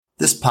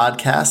This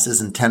podcast is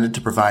intended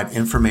to provide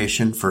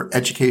information for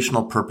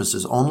educational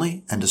purposes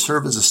only and to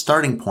serve as a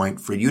starting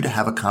point for you to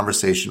have a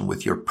conversation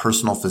with your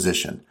personal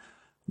physician.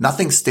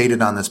 Nothing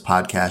stated on this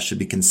podcast should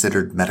be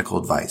considered medical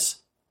advice.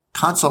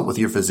 Consult with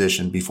your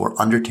physician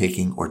before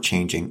undertaking or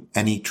changing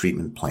any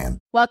treatment plan.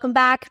 Welcome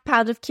back,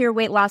 Pound of Cure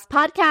Weight Loss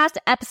Podcast,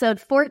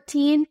 episode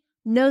 14,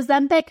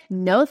 No-Zempic,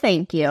 no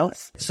thank you.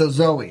 So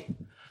Zoe,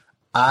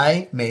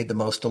 I made the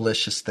most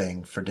delicious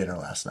thing for dinner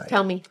last night.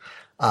 Tell me.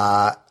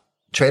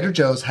 Trader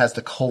Joe's has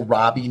the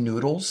kohlrabi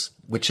noodles,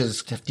 which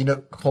is,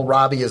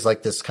 kohlrabi is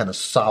like this kind of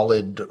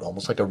solid,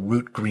 almost like a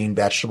root green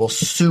vegetable,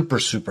 super,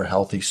 super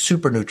healthy,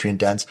 super nutrient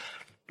dense.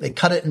 They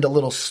cut it into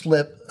little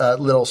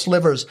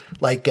slivers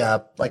like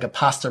a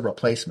pasta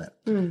replacement.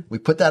 We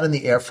put that in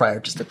the air fryer,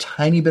 just a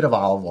tiny bit of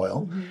olive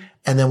oil,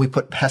 and then we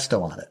put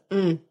pesto on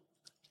it.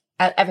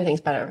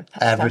 Everything's better with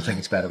pesto.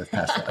 Everything's better with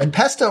pesto. And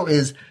pesto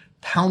is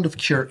Pound of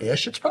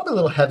Cure-ish. It's probably a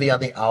little heavy on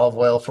the olive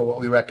oil for what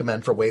we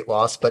recommend for weight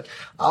loss, but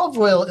olive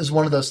oil is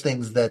one of those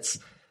things that's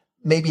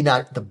maybe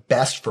not the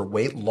best for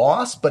weight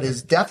loss, but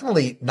is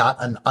definitely not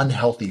an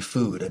unhealthy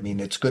food. I mean,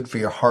 it's good for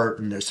your heart,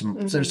 and there's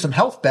some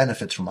health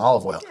benefits from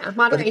olive oil. Yeah,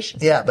 moderation.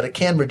 But it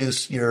can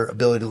reduce your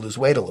ability to lose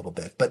weight a little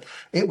bit. But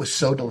it was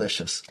so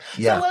delicious.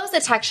 Yeah. So what was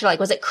the texture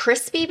like? Was it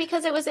crispy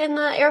because it was in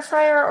the air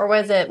fryer, or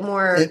was it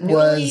more It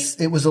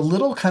noodly? was a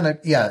little kind of,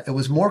 it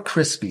was more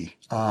crispy.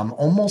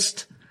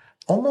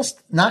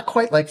 Almost not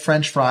quite like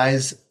French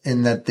fries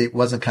in that it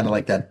wasn't kind of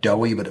like that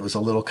doughy, but it was a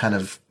little kind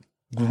of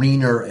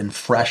greener and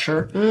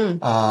fresher.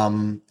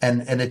 And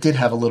it did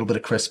have a little bit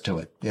of crisp to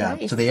it. Yeah.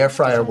 Nice. So the air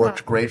fryer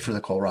worked great for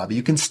the kohlrabi.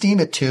 You can steam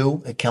it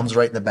too. It comes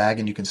right in the bag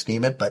and you can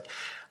steam it. But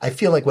I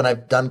feel like when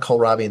I've done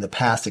kohlrabi in the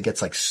past, it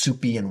gets like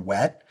soupy and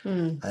wet.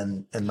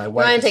 And my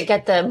wife wanted to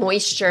get the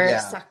moisture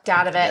sucked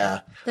out of it. Yeah.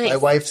 Nice. My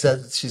wife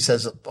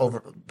says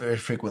over very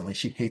frequently,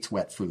 she hates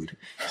wet food,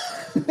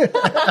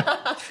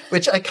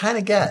 which I kind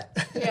of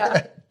get.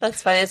 Yeah.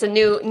 That's funny. It's a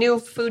new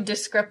food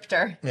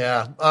descriptor.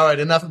 Yeah. All right.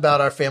 Enough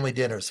about our family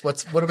dinners.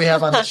 What do we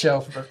have on the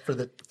show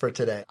for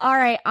today? All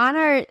right. On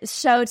our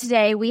show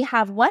today, we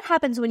have what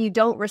happens when you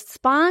don't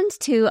respond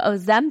to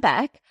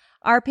Ozempic.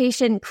 Our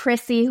patient,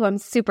 Chrissy, who I'm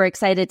super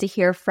excited to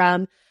hear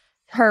from,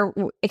 her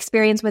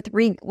experience with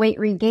weight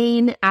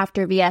regain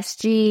after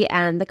VSG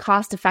and the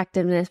cost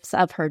effectiveness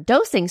of her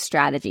dosing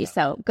strategy.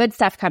 So good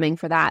stuff coming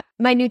for that.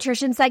 My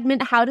nutrition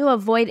segment, how to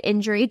avoid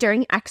injury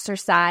during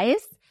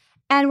exercise.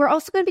 And we're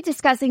also going to be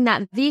discussing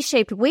that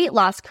V-shaped weight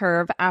loss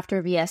curve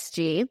after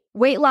VSG,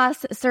 weight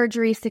loss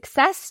surgery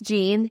success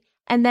gene,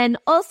 and then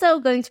also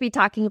going to be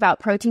talking about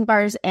protein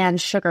bars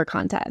and sugar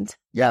content.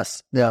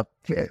 Yes. Yeah.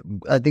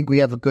 I think we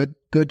have a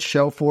good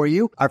show for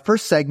you. Our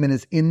first segment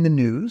is in the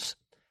news,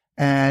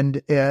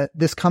 and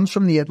this comes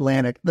from The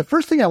Atlantic. The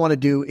first thing I want to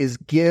do is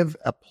give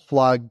a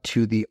plug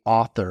to the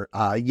author,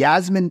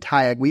 Yasmin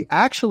Tayeb. We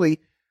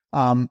actually,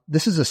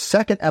 this is a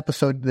second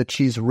episode that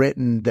she's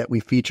written that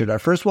we featured. Our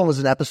first one was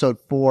an episode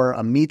 4,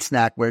 a meat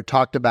snack, where it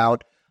talked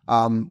about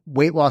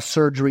weight loss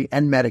surgery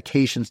and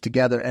medications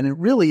together. And it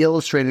really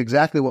illustrated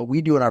exactly what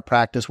we do in our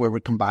practice, where we're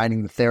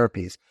combining the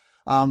therapies.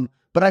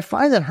 But I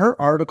find that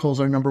her articles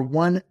are, number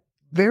one,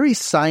 very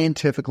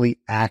scientifically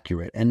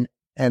accurate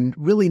and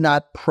really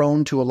not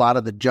prone to a lot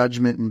of the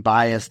judgment and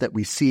bias that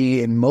we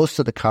see in most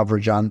of the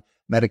coverage on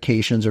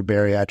medications or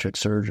bariatric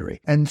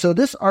surgery. And so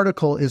this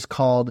article is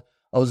called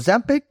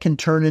Ozempic Can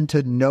Turn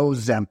into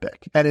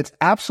No-Zempic. And it's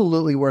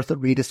absolutely worth a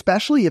read,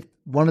 especially if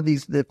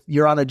if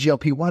you're on a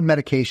GLP-1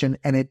 medication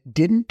and it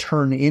didn't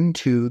turn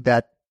into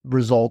that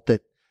result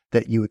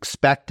that you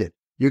expected.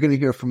 You're going to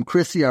hear from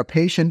Chrissy, our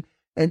patient,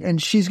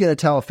 and she's going to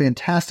tell a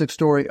fantastic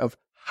story of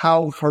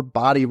how her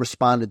body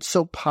responded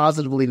so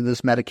positively to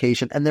this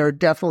medication. And there are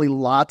definitely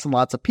lots and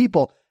lots of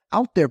people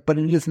out there, but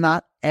it is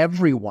not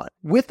everyone.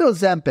 With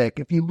Ozempic,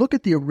 if you look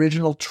at the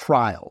original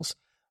trials,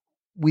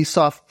 we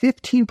saw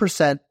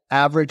 15%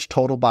 average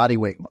total body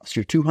weight loss.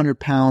 You're 200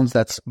 pounds,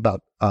 that's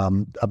about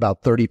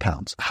 30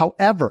 pounds.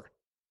 However,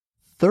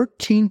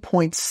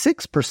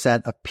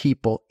 13.6% of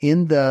people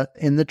in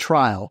the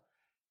trial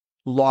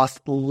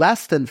lost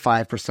less than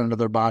 5% of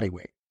their body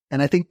weight.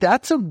 And I think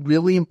that's a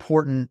really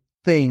important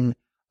thing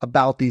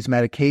about these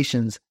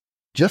medications.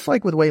 Just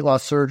like with weight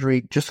loss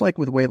surgery, just like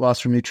with weight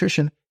loss from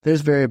nutrition, there's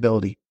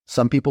variability.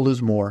 Some people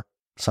lose more,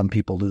 some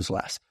people lose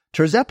less.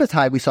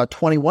 Tirzepatide, we saw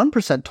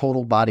 21%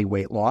 total body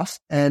weight loss.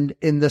 And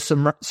in the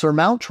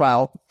SURMOUNT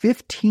trial,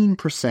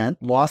 15%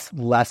 lost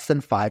less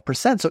than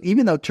 5%. So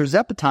even though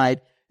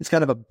tirzepatide is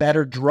kind of a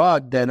better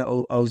drug than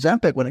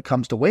Ozempic when it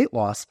comes to weight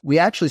loss, we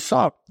actually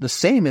saw the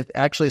same, if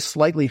actually a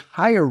slightly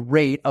higher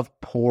rate of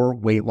poor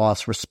weight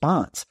loss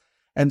response.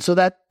 And so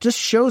that just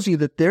shows you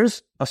that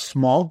there's a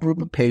small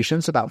group of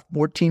patients, about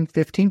 14,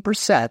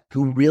 15%,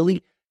 who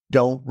really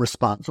don't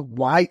respond. So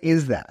why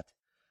is that?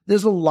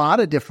 There's a lot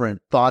of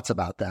different thoughts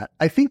about that.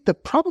 I think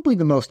probably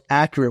the most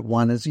accurate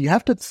one is you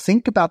have to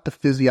think about the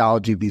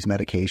physiology of these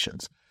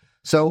medications.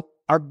 So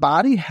our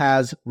body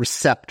has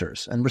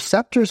receptors, and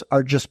receptors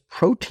are just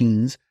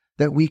proteins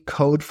that we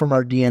code from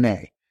our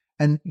DNA.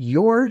 And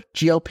your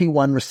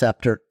GLP-1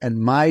 receptor and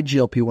my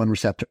GLP-1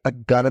 receptor are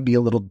going to be a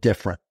little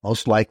different.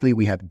 Most likely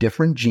we have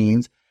different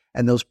genes,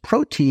 and those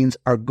proteins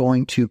are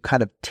going to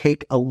kind of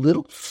take a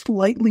little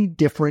slightly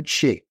different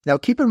shape. Now,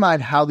 keep in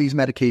mind how these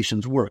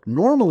medications work.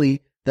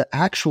 Normally, the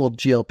actual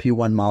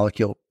GLP-1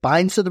 molecule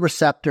binds to the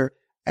receptor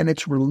and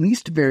it's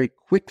released very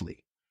quickly.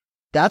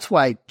 That's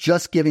why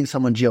just giving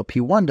someone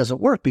GLP-1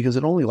 doesn't work, because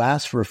it only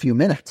lasts for a few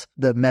minutes.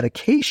 The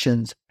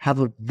medications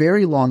have a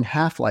very long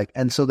half-life,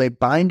 and so they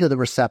bind to the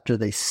receptor.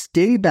 They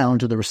stay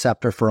bound to the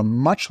receptor for a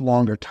much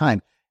longer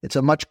time. It's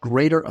a much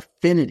greater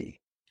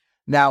affinity.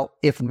 Now,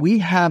 if we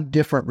have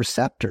different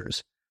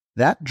receptors,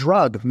 that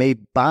drug may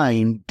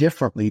bind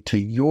differently to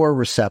your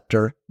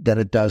receptor than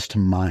it does to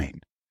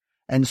mine.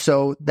 And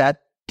so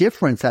that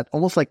difference, that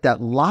almost like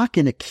that lock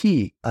and a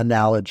key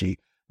analogy,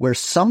 where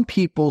some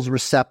people's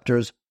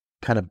receptors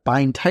kind of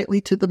bind tightly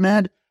to the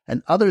med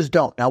and others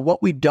don't. Now,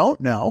 what we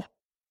don't know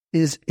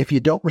is if you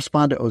don't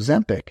respond to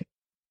Ozempic,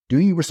 do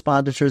you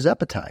respond to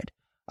tirzepatide?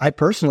 I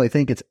personally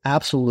think it's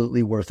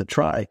absolutely worth a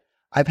try.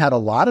 I've had a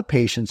lot of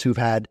patients who've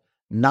had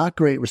not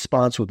great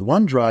response with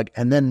one drug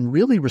and then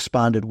really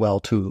responded well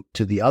to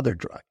the other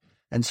drug.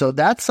 And so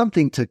that's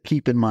something to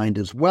keep in mind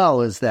as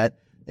well, is that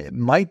it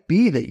might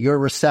be that your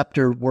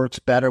receptor works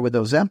better with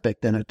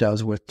Ozempic than it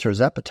does with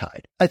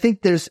tirzepatide. I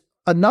think there's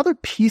another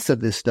piece of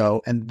this,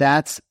 though, and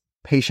that's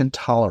patient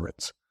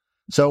tolerance.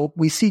 So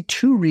we see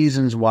two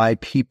reasons why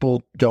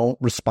people don't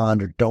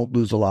respond or don't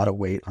lose a lot of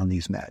weight on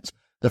these meds.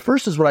 The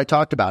first is what I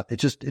talked about.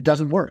 It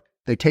doesn't work.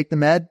 They take the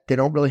med, they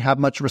don't really have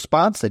much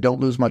response, they don't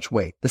lose much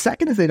weight. The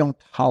second is they don't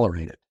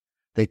tolerate it.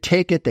 They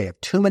take it, they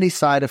have too many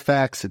side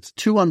effects, it's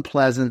too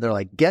unpleasant, they're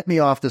like, get me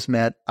off this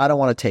med, I don't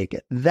want to take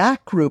it.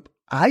 That group,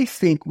 I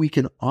think we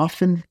can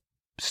often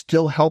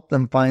still help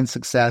them find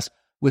success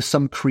with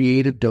some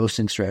creative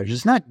dosing strategies.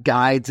 It's not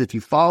guides. If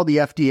you follow the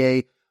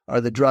FDA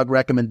or the drug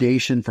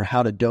recommendation for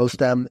how to dose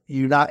them,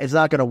 it's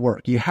not going to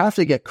work. You have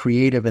to get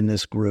creative in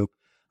this group.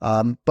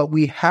 But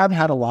we have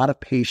had a lot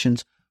of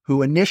patients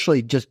who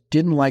initially just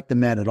didn't like the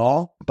med at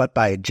all, but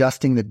by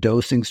adjusting the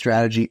dosing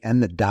strategy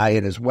and the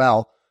diet as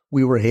well,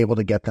 we were able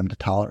to get them to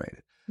tolerate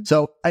it.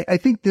 So I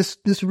think this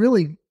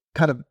really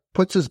kind of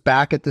puts us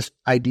back at this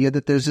idea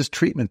that there's this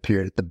treatment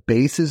period. The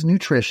base is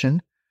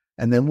nutrition,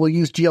 and then we'll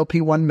use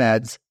GLP-1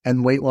 meds,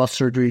 and weight loss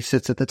surgery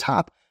sits at the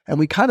top. And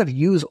we kind of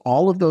use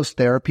all of those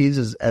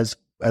therapies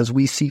as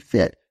we see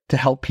fit to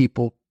help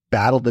people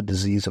battle the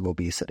disease of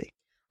obesity.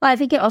 Well, I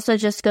think it also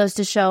just goes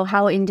to show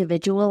how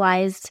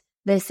individualized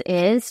this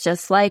is,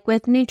 just like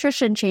with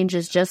nutrition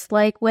changes, just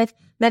like with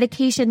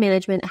medication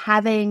management,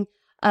 having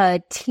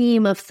a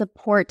team of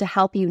support to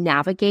help you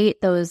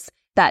navigate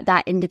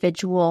that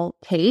individual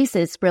case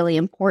is really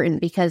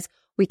important, because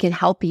we can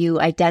help you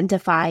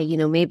identify,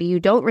 maybe you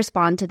don't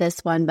respond to this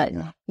one, but,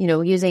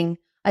 using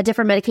a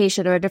different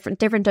medication or a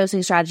different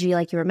dosing strategy,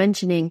 like you were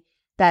mentioning,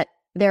 that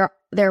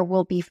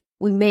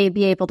we may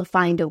be able to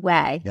find a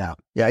way. Yeah.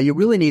 You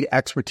really need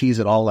expertise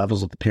at all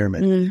levels of the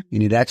pyramid. You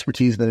need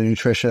expertise in the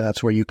nutrition.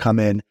 That's where you come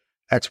in.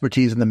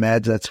 Expertise in the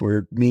meds. That's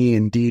where me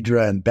and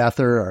Deidre and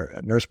Bether,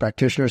 our nurse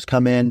practitioners,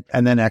 come in,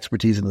 and then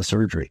expertise in the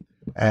surgery.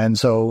 And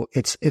so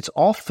it's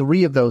all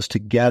three of those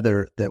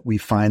together that we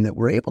find that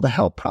we're able to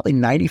help probably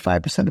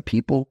 95% of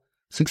people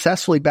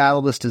successfully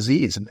battle this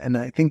disease. And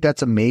I think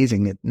that's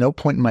amazing. At no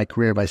point in my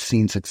career have I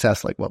seen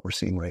success like what we're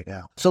seeing right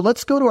now. So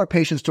let's go to our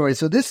patient story.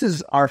 So this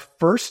is our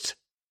first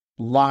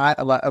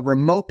a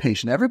remote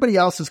patient. Everybody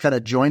else has kind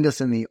of joined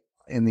us in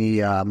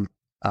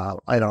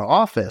our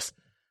office.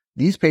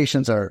 These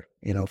patients are,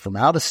 from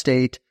out of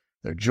state.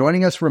 They're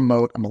joining us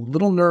remote. I'm a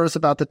little nervous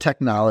about the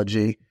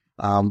technology,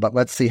 but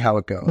let's see how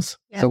it goes.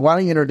 Yeah. So why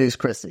don't you introduce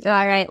Chrissy? All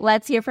right,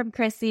 let's hear from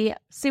Chrissy.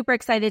 Super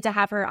excited to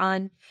have her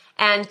on.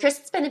 And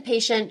Chrissy's been a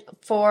patient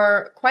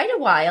for quite a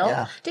while.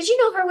 Yeah. Did you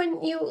know her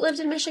when you lived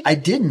in Michigan? I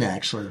didn't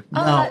actually.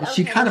 No, okay.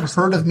 She kind of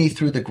heard of me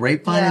through the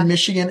grapevine in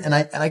Michigan, and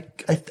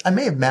I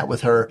may have met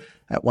with her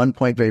at one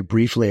point very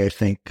briefly, I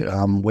think,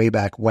 way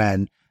back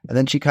when. And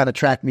then she kind of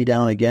tracked me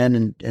down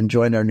again and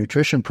joined our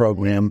nutrition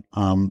program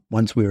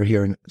once we were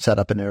here and set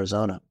up in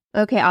Arizona.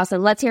 Okay,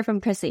 awesome. Let's hear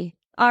from Chrissy.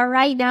 All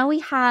right, now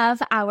we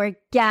have our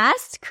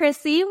guest,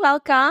 Chrissy.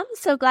 Welcome.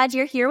 So glad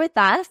you're here with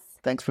us.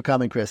 Thanks for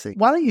coming, Chrissy.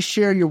 Why don't you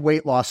share your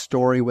weight loss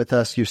story with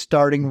us, your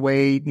starting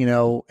weight,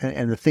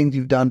 and the things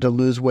you've done to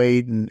lose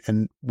weight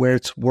and where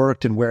it's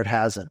worked and where it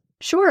hasn't.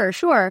 Sure.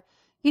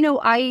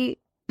 I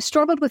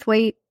struggled with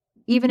weight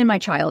even in my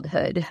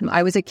childhood.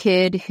 I was a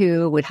kid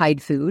who would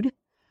hide food.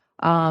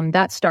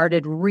 That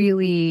started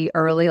really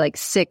early, like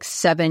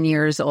 6-7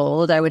 years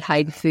old. I would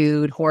hide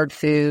food, hoard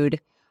food.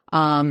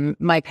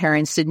 My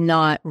parents did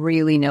not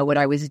really know what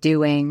I was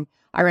doing.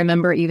 I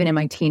remember even in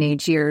my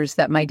teenage years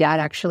that my dad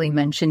actually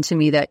mentioned to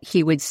me that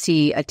he would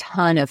see a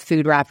ton of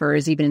food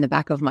wrappers even in the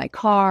back of my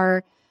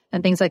car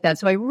and things like that.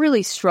 So I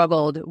really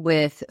struggled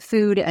with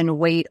food and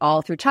weight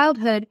all through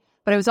childhood,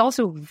 but I was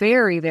also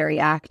very, very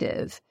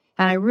active.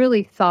 And I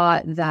really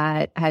thought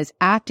that as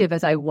active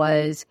as I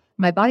was,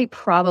 my body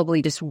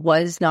probably just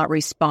was not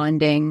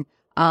responding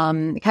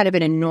kind of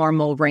in a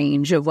normal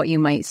range of what you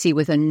might see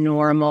with a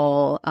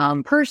normal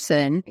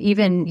person.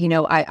 Even,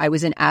 I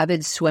was an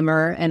avid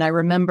swimmer, and I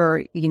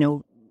remember,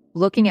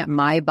 looking at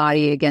my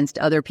body against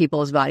other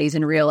people's bodies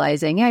and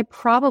realizing I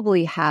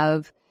probably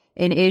have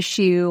an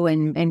issue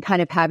and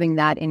kind of having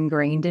that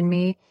ingrained in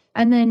me.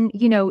 And then,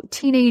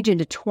 teenage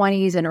into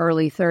 20s and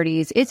early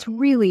 30s, it's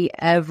really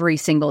every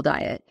single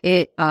diet.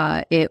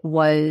 It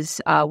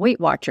was Weight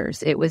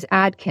Watchers. It was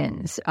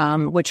Atkins,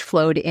 which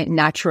flowed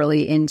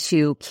naturally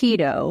into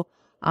keto.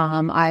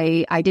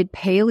 I did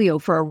paleo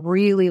for a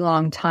really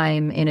long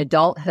time in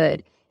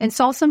adulthood and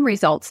saw some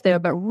results there,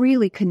 but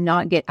really could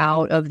not get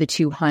out of the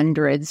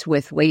 200s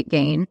with weight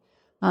gain.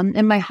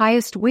 And my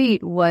highest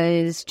weight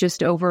was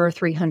just over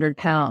 300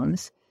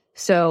 pounds.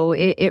 So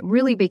it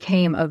really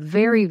became a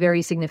very,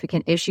 very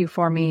significant issue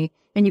for me.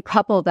 And you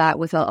couple that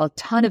with a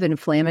ton of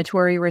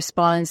inflammatory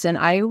response, and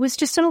I was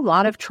just in a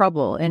lot of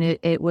trouble. And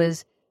it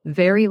was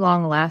very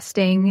long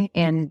lasting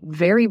and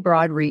very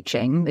broad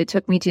reaching. It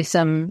took me to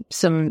some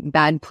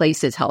bad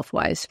places health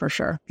wise, for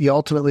sure. You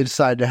ultimately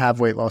decided to have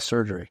weight loss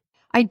surgery.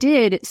 I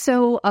did.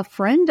 So a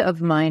friend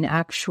of mine,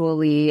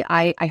 actually,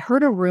 I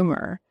heard a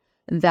rumor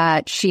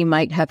that she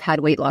might have had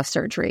weight loss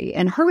surgery,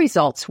 and her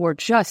results were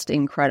just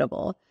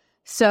incredible.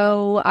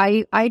 So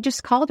I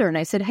just called her and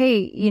I said,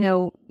 hey, you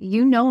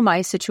know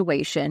my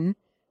situation.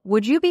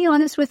 Would you be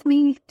honest with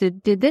me?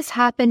 Did this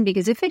happen?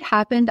 Because if it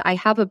happened, I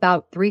have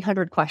about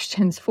 300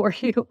 questions for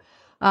you.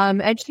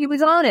 And she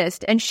was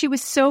honest, and she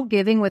was so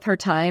giving with her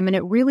time. And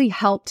it really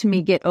helped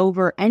me get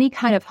over any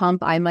kind of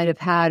hump I might have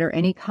had or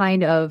any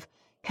kind of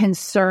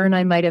concern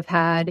I might have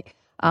had.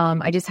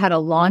 I just had a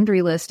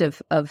laundry list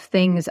of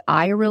things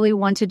I really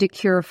wanted to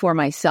cure for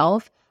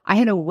myself. I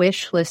had a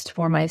wish list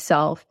for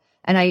myself.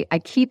 And I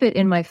keep it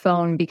in my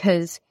phone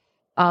because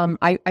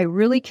I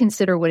really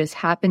consider what has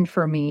happened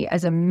for me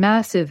as a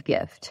massive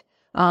gift.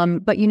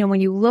 But,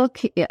 when you look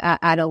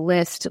at a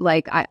list,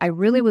 like I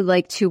really would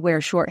like to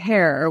wear short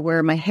hair or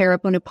wear my hair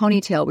up in a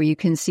ponytail where you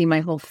can see my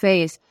whole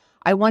face.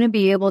 I want to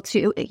be able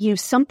to,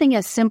 something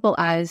as simple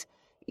as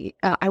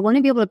I want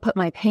to be able to put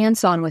my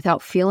pants on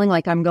without feeling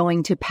like I'm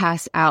going to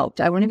pass out.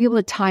 I want to be able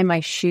to tie my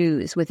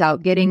shoes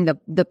without getting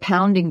the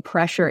pounding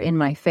pressure in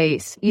my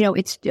face.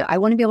 I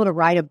want to be able to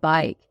ride a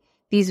bike.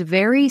 These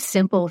very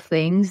simple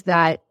things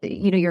that,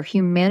 your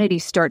humanity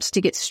starts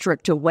to get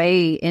stripped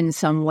away in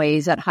some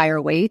ways at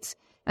higher weights.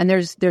 And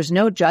there's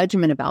no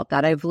judgment about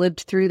that. I've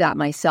lived through that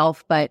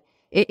myself, but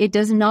it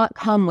does not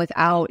come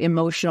without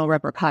emotional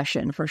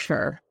repercussion for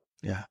sure.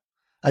 Yeah.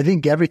 I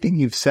think everything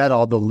you've said,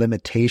 all the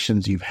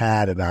limitations you've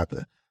had about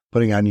the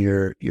putting on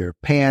your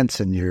pants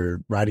and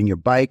your riding your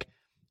bike,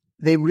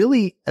 they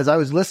really, as I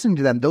was listening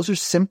to them, those are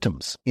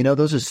symptoms.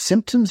 Those are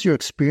symptoms you're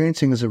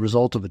experiencing as a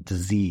result of a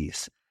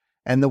disease.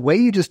 And the way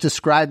you just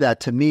described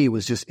that to me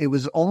was it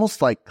was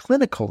almost like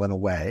clinical in a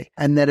way.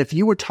 And that if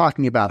you were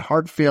talking about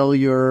heart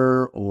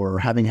failure or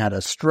having had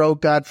a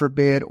stroke, God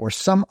forbid, or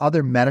some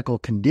other medical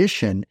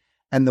condition,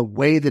 and the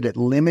way that it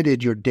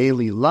limited your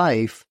daily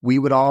life, we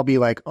would all be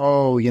like,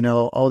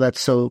 that's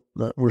so,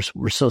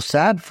 we're so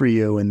sad for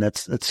you. And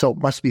that's so,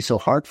 must be so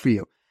hard for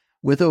you.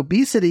 With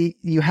obesity,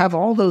 you have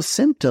all those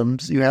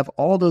symptoms, you have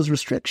all those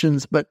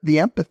restrictions, but the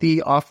empathy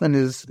often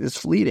is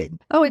fleeting.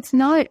 Oh, it's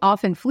not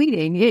often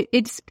fleeting.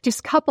 It's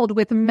just coupled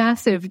with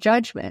massive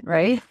judgment,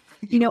 right?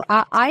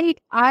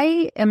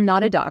 I am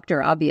not a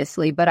doctor,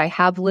 obviously, but I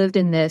have lived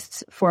in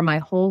this for my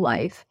whole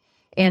life.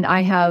 And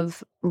I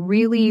have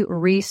really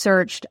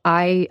researched.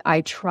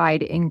 I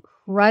tried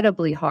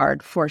incredibly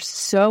hard for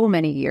so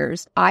many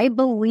years. I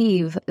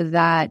believe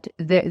that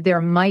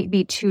there might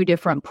be two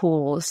different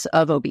pools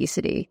of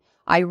obesity.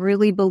 I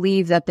really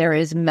believe that there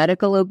is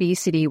medical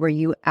obesity where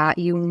you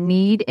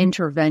need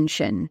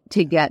intervention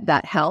to get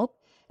that help.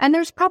 And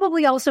there's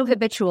probably also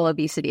habitual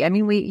obesity. I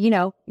mean,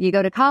 you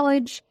go to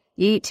college,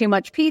 you eat too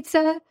much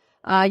pizza,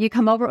 you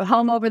come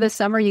home over the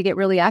summer, you get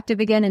really active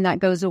again, and that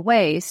goes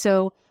away.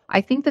 So I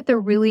think that there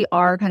really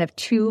are kind of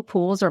two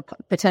pools or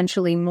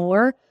potentially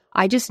more.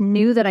 I just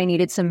knew that I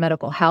needed some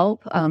medical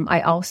help.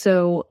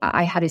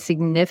 I had a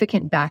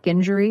significant back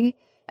injury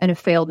and a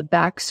failed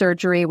back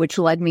surgery, which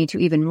led me to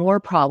even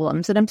more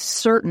problems. And I'm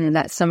certain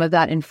that some of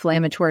that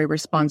inflammatory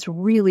response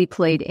really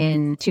played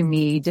into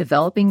me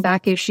developing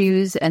back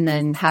issues and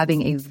then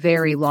having a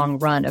very long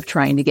run of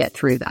trying to get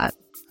through that.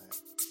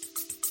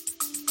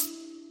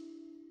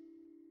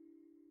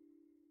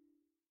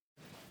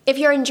 If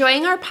you're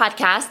enjoying our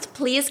podcast,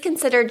 please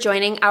consider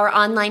joining our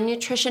online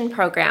nutrition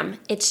program.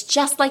 It's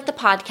just like the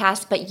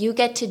podcast, but you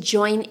get to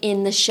join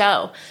in the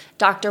show.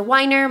 Dr.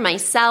 Weiner,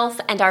 myself,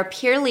 and our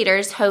peer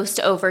leaders host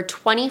over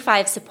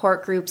 25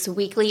 support groups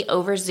weekly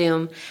over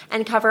Zoom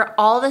and cover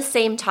all the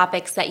same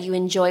topics that you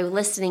enjoy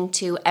listening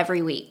to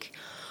every week.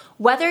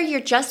 Whether you're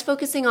just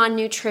focusing on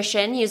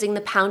nutrition using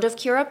the Pound of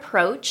Cure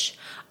approach,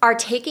 are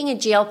taking a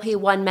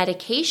GLP-1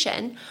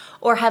 medication,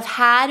 or have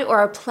had or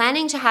are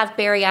planning to have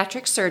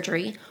bariatric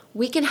surgery,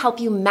 we can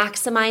help you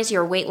maximize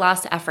your weight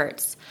loss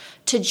efforts.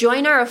 To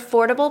join our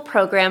affordable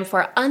program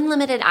for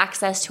unlimited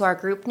access to our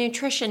group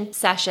nutrition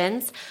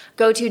sessions,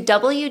 go to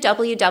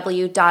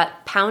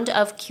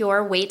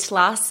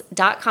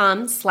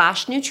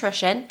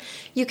www.poundofcureweightloss.com/nutrition.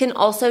 You can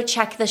also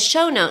check the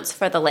show notes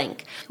for the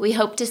link. We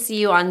hope to see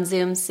you on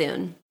Zoom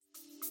soon.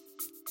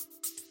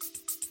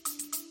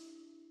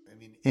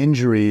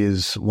 Injury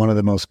is one of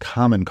the most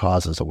common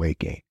causes of weight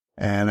gain.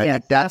 And I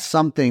think that's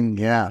something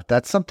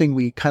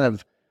we kind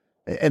of,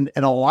 and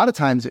a lot of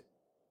times,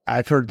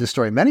 I've heard this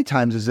story many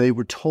times, is they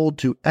were told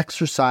to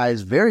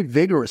exercise very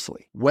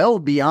vigorously, well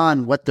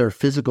beyond what their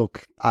physical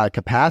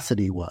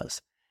capacity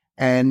was.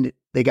 And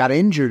they got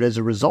injured as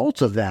a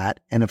result of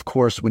that. And of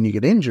course, when you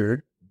get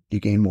injured,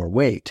 you gain more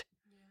weight.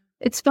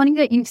 It's funny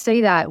that you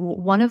say that.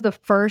 One of the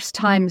first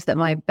times that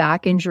my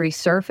back injury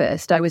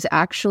surfaced, I was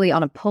actually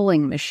on a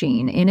pulling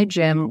machine in a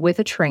gym with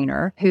a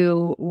trainer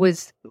who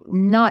was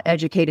not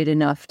educated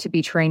enough to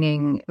be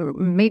training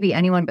maybe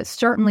anyone, but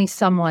certainly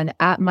someone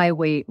at my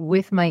weight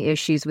with my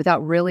issues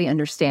without really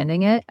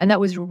understanding it. And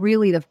that was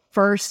really the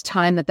first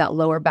time that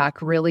lower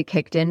back really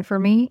kicked in for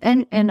me.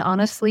 And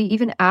honestly,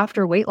 even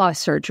after weight loss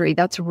surgery,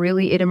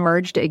 it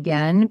emerged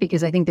again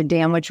because I think the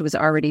damage was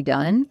already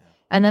done.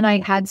 And then I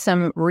had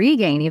some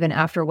regain even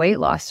after weight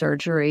loss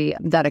surgery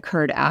that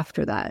occurred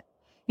after that.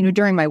 You know,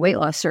 during my weight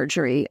loss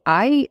surgery,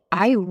 I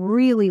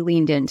really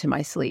leaned into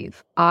my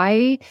sleeve.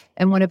 I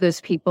am one of those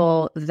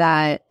people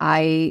that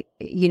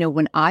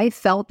when I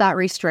felt that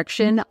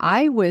restriction,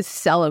 I was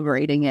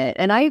celebrating it.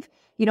 And I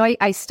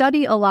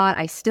study a lot.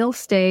 I still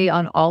stay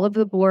on all of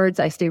the boards.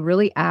 I stay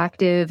really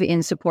active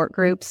in support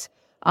groups.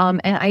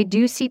 And I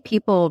do see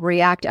people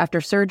react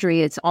after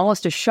surgery. It's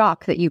almost a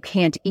shock that you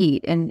can't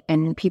eat.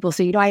 And people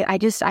say, I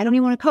don't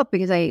even want to cook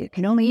because I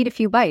can only eat a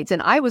few bites.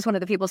 And I was one of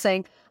the people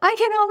saying, I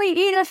can only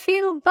eat a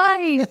few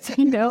bites,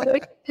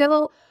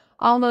 still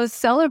almost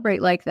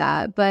celebrate like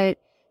that. But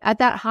at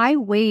that high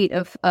weight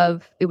of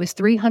it was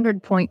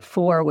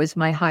 300.4 was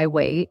my high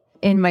weight.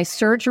 And my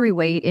surgery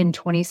weight in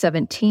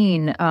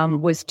 2017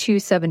 was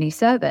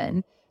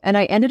 277. And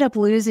I ended up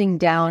losing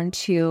down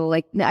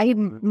to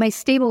my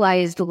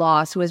stabilized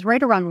loss was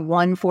right around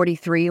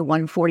 143,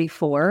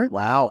 144.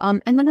 Wow.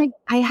 And then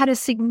I had a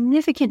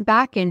significant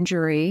back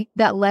injury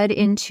that led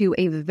into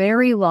a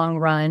very long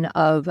run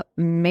of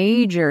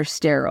major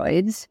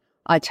steroids,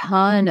 a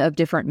ton of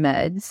different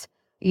meds,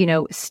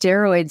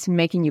 steroids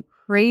making you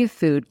crave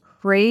food,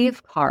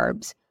 crave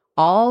carbs,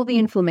 all the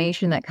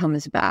inflammation that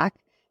comes back.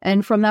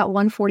 And from that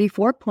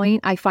 144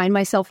 point, I find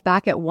myself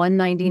back at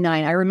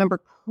 199. I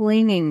remember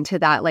clinging to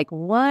that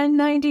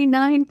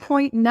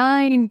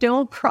 199.9,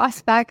 don't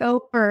cross back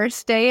over,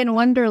 stay in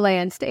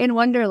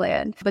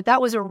Wonderland. But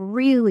that was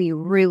really,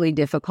 really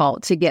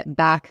difficult to get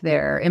back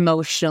there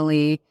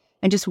emotionally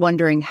and just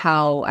wondering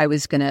how I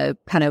was going to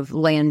kind of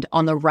land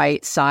on the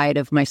right side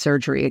of my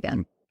surgery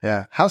again.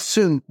 Yeah. How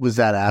soon was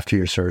that after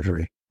your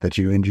surgery that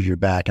you injured your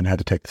back and had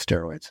to take the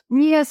steroids?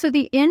 Yeah, so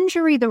the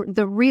injury,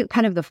 the real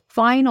kind of the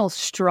final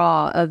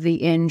straw of the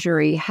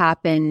injury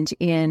happened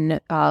in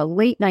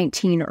late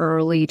 19,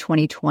 early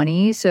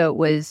 2020. So it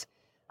was,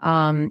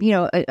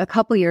 a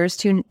couple years,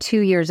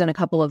 two years and a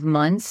couple of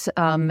months.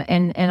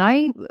 And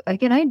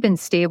I'd been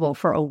stable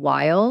for a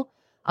while,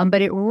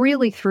 but it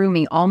really threw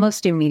me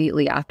almost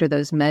immediately after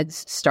those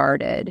meds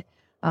started.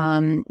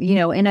 And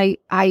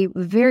I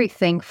very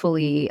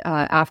thankfully,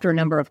 after a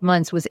number of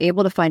months, was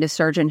able to find a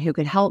surgeon who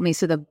could help me.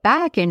 So the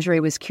back injury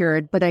was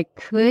cured, but I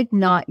could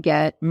not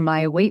get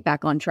my weight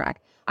back on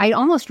track. I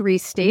almost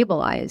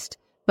restabilized,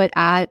 but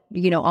at,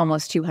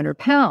 almost 200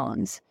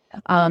 pounds.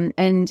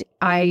 And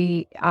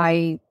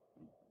I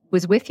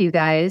was with you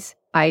guys.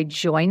 I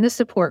joined the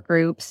support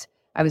groups.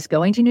 I was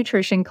going to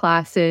nutrition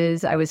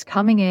classes. I was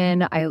coming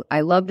in.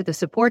 I loved the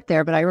support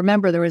there, but I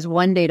remember there was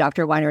one day,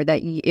 Dr. Weiner,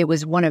 that it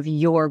was one of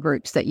your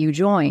groups that you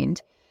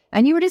joined.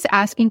 And you were just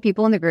asking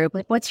people in the group,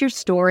 what's your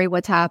story?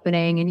 What's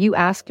happening? And you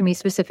asked me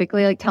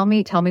specifically, tell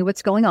me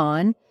what's going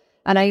on.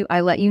 And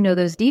I let you know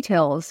those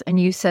details. And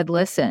you said,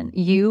 listen,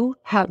 you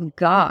have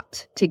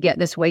got to get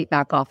this weight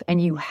back off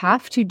and you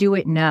have to do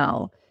it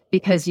now,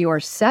 because your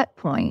set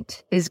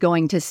point is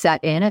going to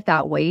set in at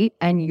that weight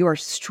and your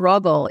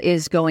struggle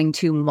is going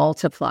to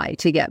multiply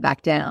to get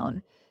back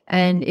down.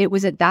 And it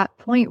was at that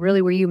point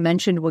really where you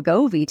mentioned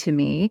Wegovy to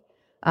me.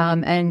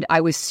 And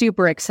I was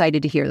super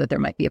excited to hear that there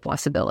might be a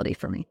possibility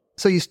for me.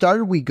 So you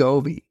started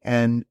Wegovy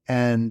and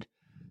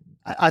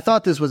I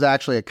thought this was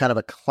actually a kind of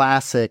a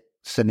classic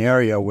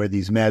scenario where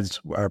these meds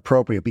are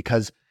appropriate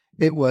because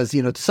it was,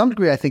 to some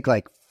degree, I think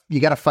you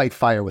got to fight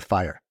fire with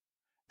fire.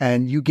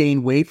 And you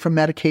gain weight from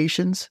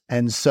medications.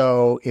 And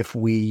so if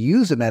we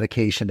use a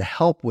medication to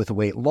help with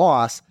weight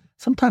loss,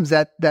 sometimes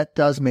that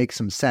does make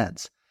some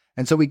sense.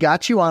 And so we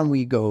got you on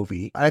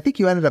Wegovy. I think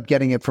you ended up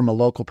getting it from a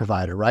local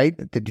provider, right?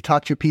 Did you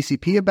talk to your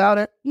PCP about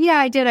it? Yeah,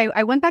 I did.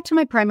 I went back to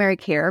my primary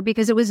care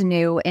because it was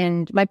new.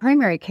 And my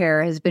primary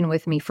care has been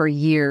with me for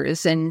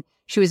years. And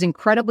she was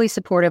incredibly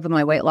supportive of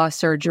my weight loss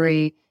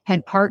surgery,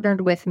 had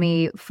partnered with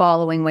me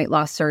following weight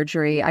loss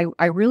surgery.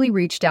 I really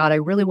reached out. I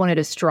really wanted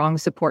a strong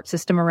support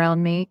system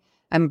around me.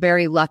 I'm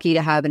very lucky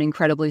to have an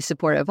incredibly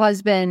supportive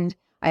husband.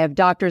 I have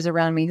doctors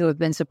around me who have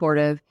been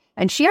supportive.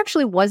 And she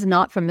actually was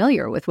not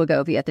familiar with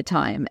Wegovy at the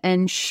time.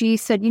 And she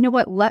said, you know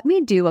what, let me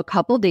do a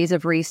couple days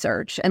of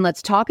research and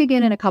let's talk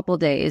again in a couple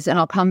days and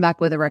I'll come back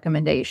with a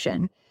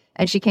recommendation.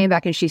 And she came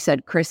back and she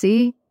said,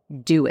 Chrissy,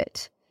 do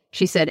it.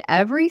 She said,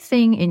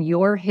 everything in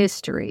your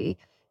history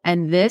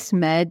and this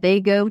med,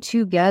 they go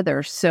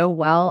together so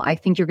well. I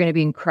think you're going to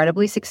be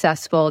incredibly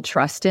successful.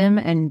 Trust him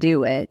and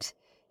do it.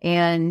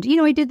 And,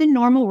 I did the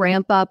normal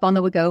ramp up on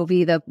the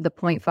Wegovy, the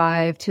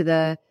 0.5 to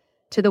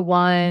the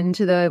 1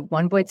 to the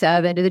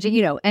 1.7 to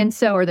the, and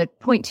so, or the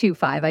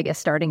 0.25, I guess,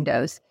 starting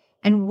dose.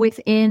 And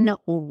within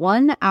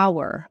 1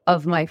 hour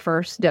of my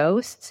first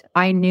dose,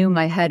 I knew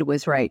my head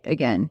was right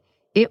again.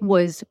 It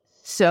was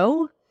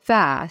so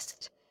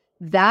fast.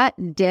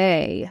 That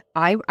day,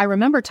 I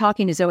remember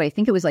talking to Zoe, I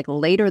think it was like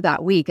later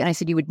that week, and I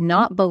said, you would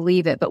not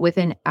believe it, but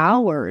within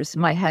hours,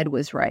 my head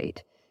was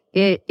right.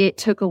 It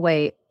took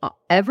away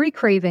every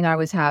craving I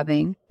was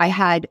having.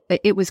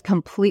 It was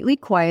completely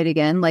quiet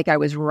again, like I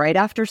was right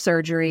after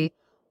surgery.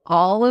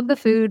 All of the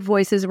food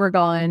voices were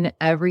gone.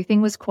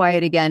 Everything was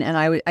quiet again.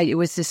 And it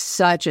was just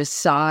such a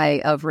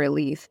sigh of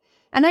relief.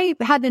 And I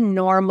had the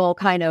normal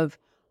kind of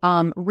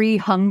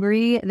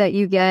re-hungry that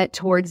you get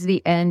towards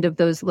the end of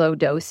those low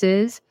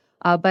doses.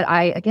 But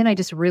I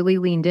just really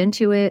leaned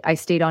into it. I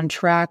stayed on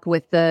track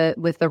with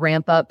the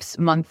ramp ups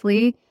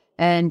monthly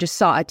and just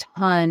saw a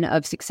ton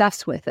of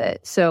success with it.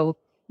 So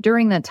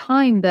during the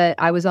time that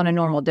I was on a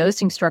normal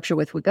dosing structure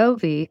with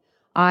Wegovy,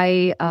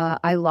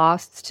 I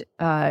lost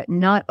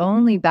not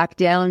only back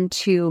down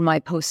to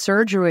my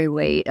post-surgery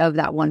weight of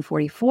that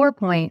 144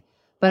 point,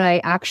 but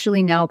I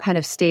actually now kind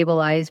of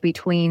stabilized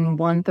between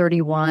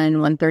 131,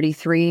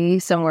 133,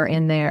 somewhere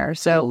in there.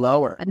 So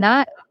lower. And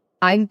that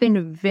I've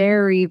been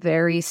very,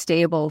 very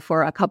stable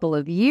for a couple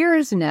of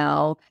years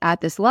now at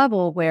this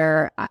level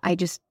where I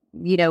just,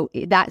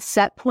 that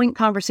set point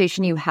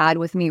conversation you had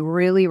with me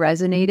really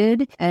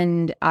resonated.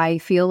 And I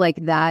feel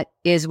like that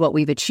is what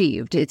we've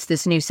achieved. It's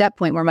this new set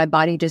point where my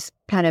body just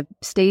kind of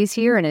stays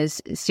here and is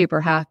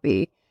super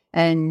happy.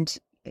 And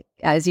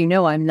as you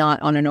know, I'm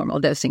not on a normal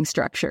dosing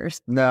structure.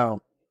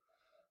 No.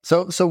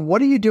 So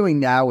what are you doing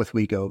now with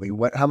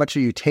Wegovy? How much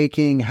are you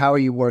taking? How are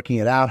you working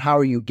it out? How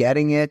are you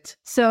getting it?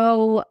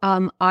 So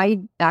I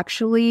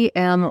actually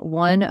am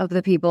one of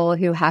the people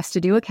who has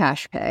to do a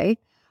cash pay.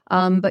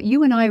 But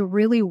you and I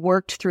really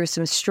worked through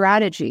some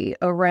strategy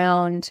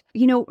around,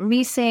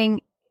 me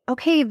saying,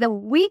 okay, the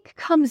week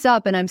comes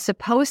up and I'm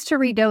supposed to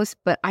redose,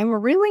 but I'm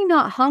really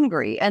not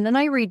hungry. And then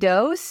I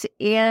redose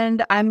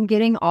and I'm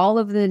getting all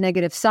of the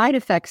negative side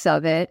effects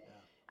of it.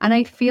 And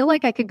I feel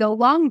like I could go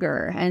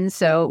longer. And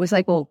so it was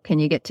like, well, can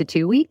you get to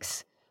 2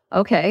 weeks?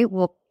 Okay,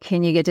 well,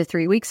 can you get to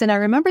 3 weeks? And I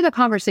remember the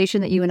conversation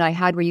that you and I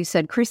had where you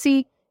said,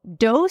 Chrissy,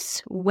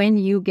 dose when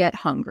you get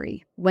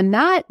hungry. When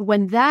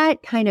that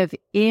kind of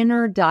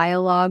inner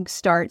dialogue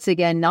starts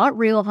again, not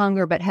real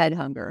hunger, but head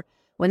hunger.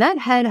 When that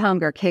head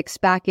hunger kicks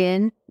back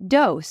in,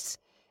 dose.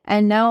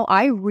 And now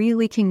I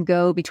really can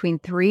go between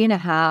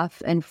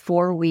 3.5 and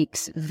 4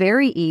 weeks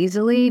very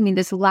easily. I mean,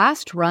 this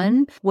last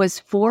run was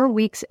 4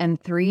 weeks and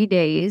 3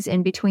 days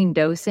in between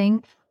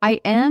dosing.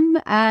 I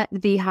am at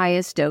the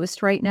highest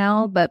dose right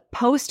now, but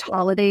post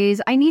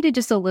holidays, I needed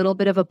just a little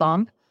bit of a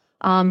bump.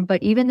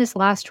 But even this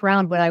last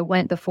round, when I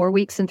went the 4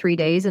 weeks and 3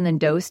 days and then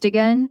dosed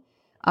again,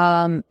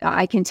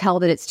 I can tell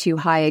that it's too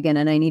high again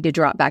and I need to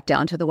drop back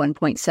down to the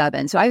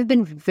 1.7. So I've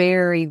been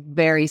very,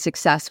 very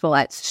successful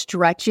at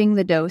stretching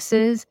the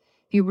doses.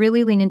 If you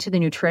really lean into the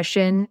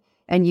nutrition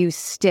and you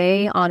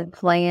stay on a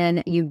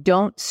plan, you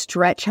don't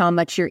stretch how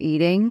much you're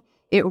eating,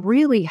 it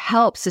really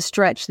helps to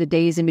stretch the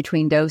days in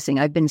between dosing.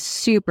 I've been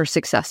super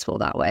successful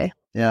that way.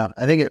 Yeah,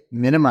 I think it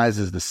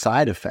minimizes the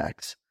side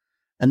effects.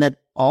 And then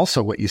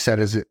also what you said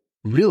is it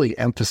really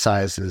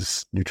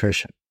emphasizes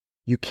nutrition.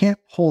 You can't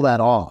pull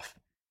that off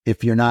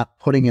if you're not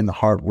putting in the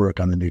hard work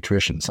on the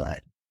nutrition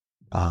side.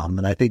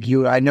 And I think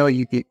you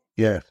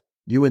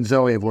and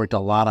Zoe have worked a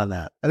lot on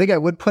that. I think I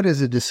would put as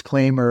a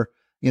disclaimer,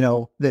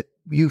 that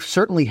you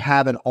certainly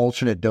have an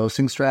alternate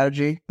dosing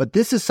strategy, but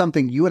this is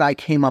something you and I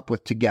came up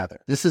with together.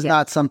 This is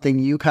not something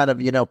you kind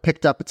of,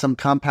 picked up at some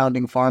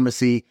compounding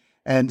pharmacy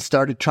and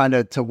started trying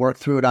to work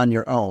through it on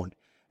your own.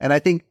 And I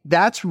think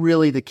that's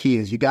really the key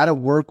is you got to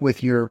work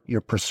with your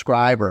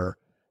prescriber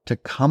to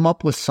come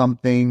up with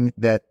something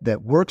that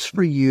works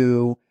for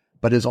you,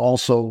 but is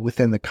also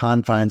within the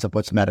confines of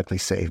what's medically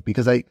safe.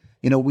 Because I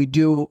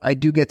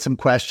do get some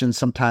questions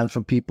sometimes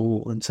from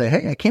people and say,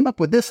 hey, I came up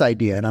with this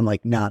idea. And I'm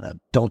like, no,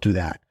 don't do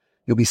that.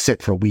 You'll be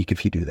sick for a week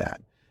if you do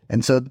that.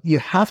 And so you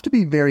have to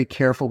be very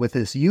careful with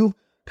this. You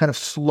kind of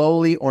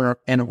slowly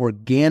and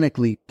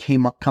organically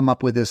come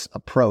up with this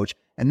approach.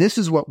 And this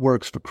is what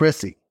works for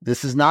Chrissy.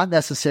 This is not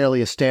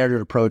necessarily a standard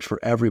approach for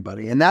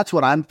everybody. And that's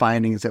what I'm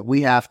finding is that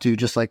we have to,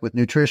 just like with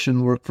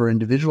nutrition, work for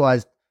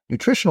individualized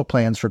nutritional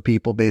plans for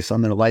people based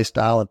on their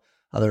lifestyle and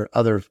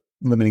other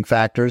limiting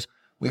factors.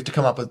 We have to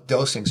come up with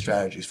dosing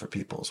strategies for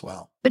people as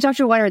well. But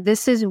Dr. Weiner,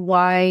 this is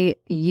why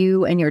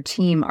you and your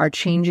team are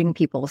changing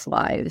people's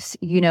lives.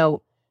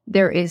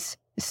 There is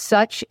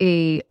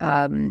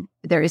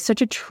there is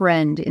such a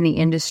trend in the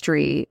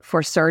industry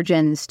for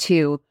surgeons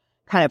to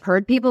kind of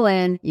herd people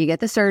in. You get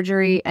the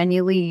surgery and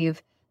you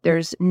leave.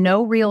 There's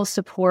no real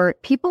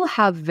support. People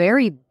have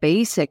very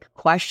basic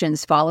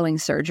questions following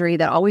surgery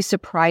that always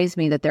surprise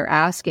me that they're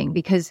asking,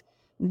 because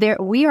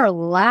we are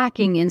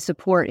lacking in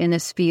support in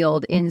this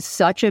field in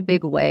such a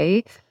big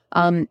way.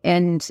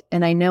 And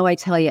I know I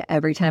tell you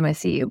every time I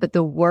see you, but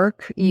the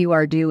work you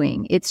are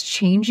doing, it's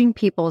changing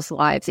people's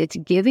lives. It's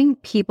giving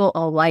people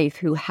a life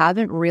who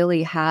haven't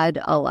really had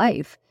a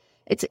life.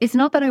 It's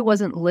not that I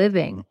wasn't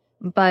living,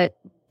 but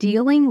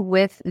dealing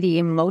with the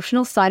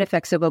emotional side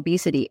effects of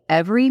obesity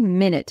every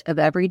minute of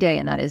every day,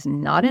 and that is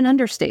not an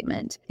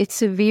understatement, it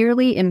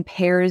severely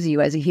impairs you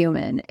as a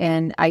human.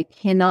 And I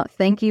cannot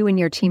thank you and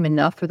your team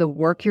enough for the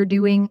work you're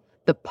doing,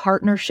 the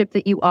partnership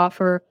that you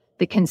offer,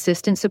 the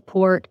consistent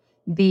support,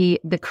 the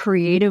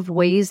creative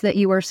ways that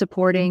you are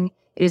supporting.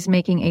 It is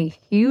making a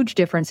huge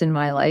difference in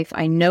my life.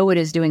 I know it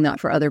is doing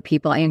that for other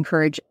people. I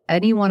encourage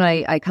anyone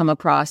I come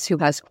across who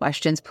has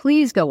questions,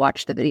 please go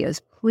watch the videos.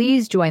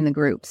 Please join the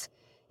groups.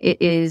 It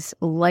is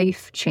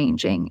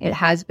life-changing. It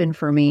has been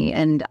for me,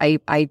 and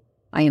I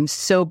am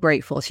so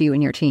grateful to you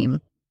and your team.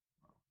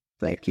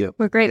 Thank you.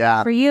 We're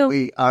grateful for you.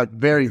 We are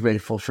very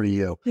grateful for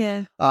you.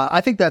 Yeah.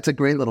 I think that's a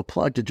great little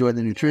plug to join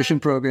the nutrition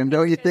program,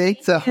 don't you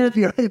think? So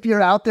if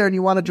you're out there and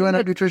you want to join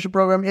our nutrition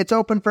program, it's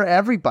open for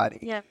everybody.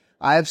 Yeah.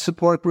 I have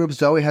support groups.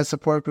 Zoe has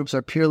support groups.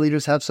 Our peer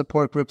leaders have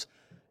support groups.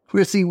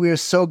 Chrissy, we are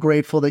so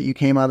grateful that you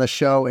came on the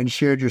show and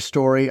shared your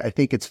story. I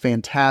think it's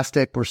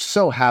fantastic. We're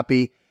so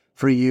happy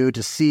for you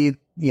to see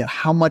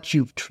how much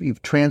you've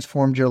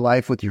transformed your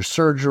life with your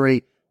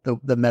surgery,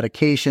 the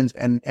medications,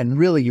 and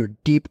really your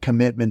deep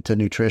commitment to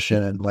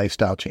nutrition and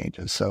lifestyle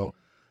changes. So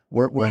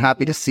we're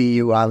happy to see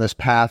you on this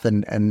path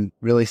and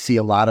really see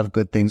a lot of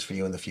good things for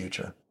you in the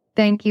future.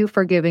 Thank you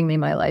for giving me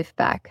my life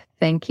back.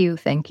 Thank you,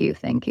 thank you,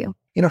 thank you.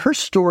 Her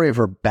story of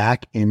her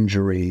back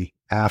injury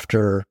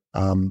after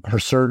her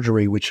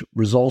surgery, which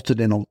resulted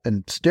in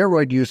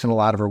steroid use and a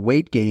lot of her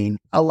weight gain,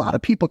 a lot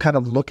of people kind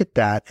of look at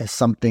that as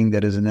something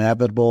that is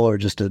inevitable or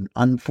just an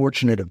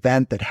unfortunate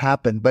event that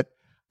happened. But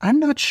I'm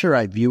not sure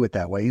I view it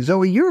that way.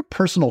 Zoe, you're a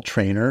personal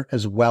trainer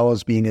as well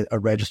as being a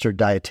registered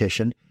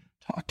dietitian.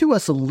 Talk to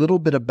us a little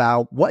bit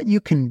about what you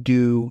can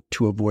do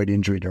to avoid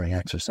injury during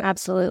exercise.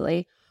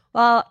 Absolutely.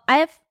 Well, I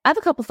have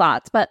a couple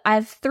thoughts, but I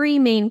have three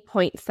main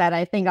points that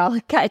I think I'll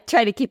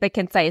try to keep it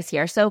concise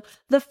here. So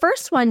the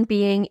first one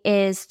being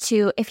is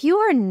if you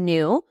are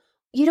new,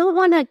 you don't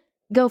want to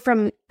go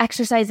from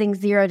exercising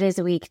 0 days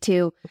a week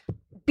to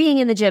being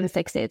in the gym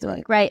 6 days a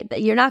week, right?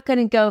 You're not going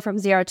to go from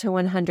 0 to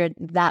 100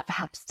 that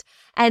fast.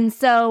 And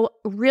so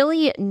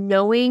really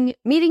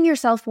meeting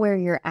yourself where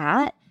you're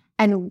at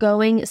and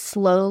going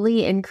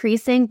slowly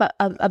increasing. But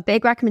a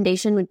big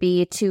recommendation would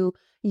be to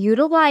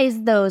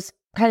utilize those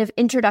kind of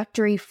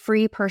introductory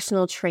free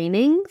personal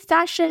training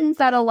sessions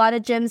that a lot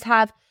of gyms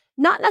have,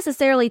 not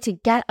necessarily to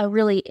get a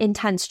really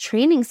intense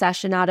training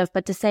session out of,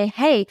 but to say,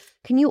 hey,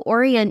 can you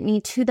orient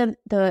me to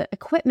the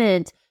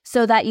equipment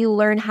so that you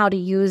learn how to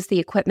use the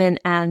equipment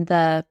and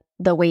the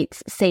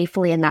weights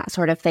safely and that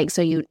sort of thing.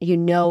 So you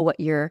know what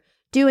you're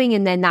doing,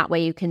 and then that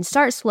way you can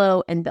start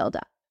slow and build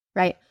up,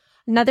 right?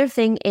 Another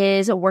thing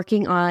is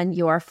working on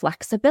your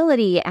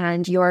flexibility,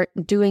 and you're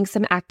doing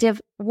some active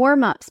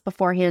warm-ups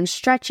beforehand,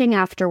 stretching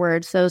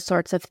afterwards, those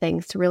sorts of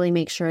things to really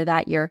make sure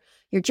that your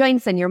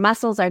joints and your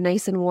muscles are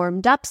nice and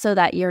warmed up so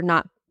that you're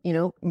not,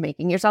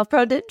 making yourself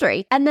prone to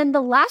injury. And then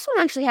the last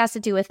one actually has to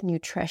do with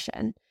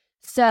nutrition.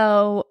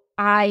 So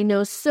I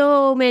know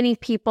so many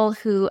people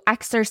who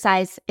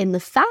exercise in the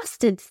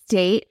fasted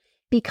state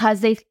because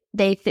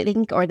they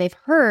think or they've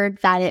heard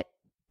that it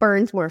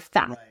burns more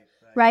fat.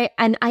 Right.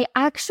 And I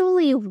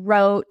actually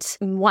wrote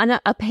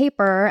a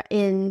paper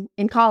in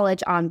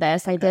college on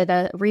this. I did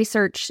a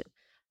research,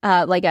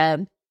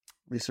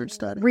 research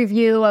study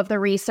review of the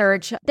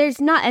research. There's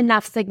not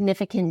enough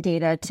significant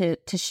data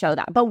to show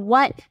that. But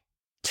what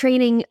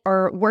training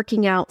or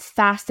working out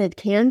fasted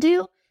can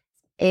do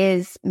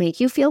is make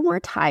you feel more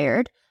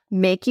tired,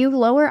 make you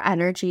lower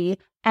energy,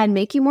 and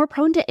make you more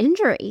prone to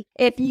injury.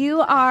 If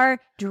you are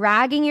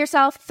dragging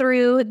yourself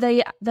through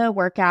the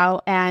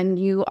workout and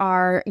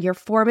your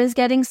form is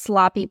getting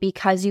sloppy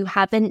because you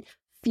haven't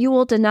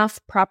fueled enough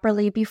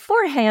properly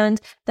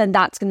beforehand, then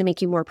that's going to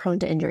make you more prone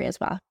to injury as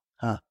well.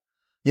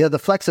 Yeah, the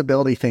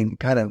flexibility thing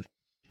kind of,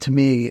 to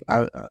me,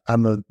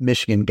 I'm a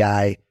Michigan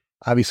guy,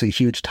 obviously a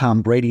huge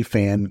Tom Brady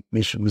fan.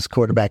 Michigan was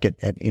quarterback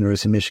at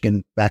University of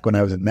Michigan back when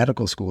I was in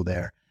medical school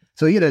there.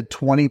 So he had a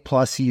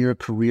 20-plus year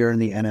career in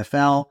the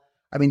NFL.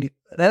 I mean,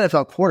 an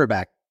NFL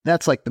quarterback,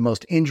 that's like the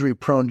most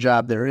injury-prone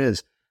job there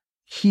is.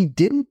 He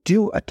didn't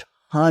do a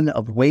ton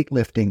of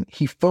weightlifting.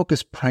 He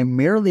focused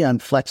primarily on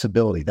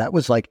flexibility. That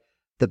was like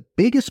the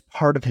biggest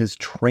part of his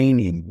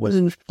training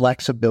was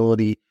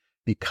flexibility,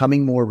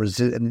 becoming more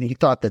resistant. And he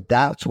thought that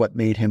that's what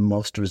made him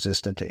most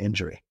resistant to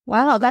injury.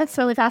 Wow, that's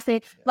really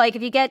fascinating. Like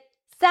if you get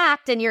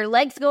sacked and your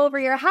legs go over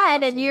your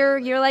head and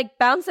you're like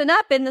bouncing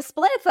up in the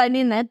splits, I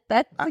mean, that's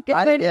a good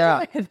way to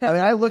do it. I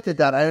mean, I looked at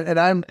that and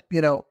I'm,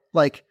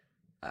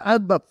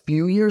 I'm a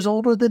few years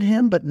older than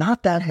him, but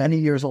not that many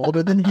years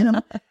older than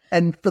him.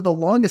 And for the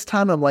longest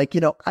time, I'm like,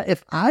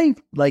 if I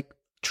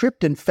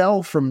tripped and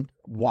fell from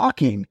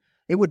walking,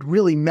 it would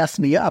really mess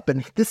me up.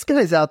 And this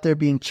guy's out there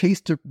being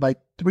chased by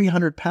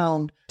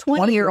 300-pound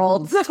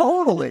 20-year-olds.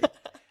 Totally.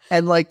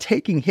 And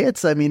taking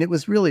hits. I mean, it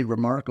was really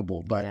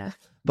remarkable.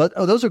 But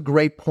those are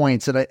great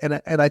points.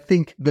 And I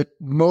think the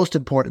most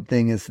important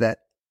thing is that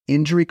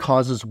injury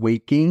causes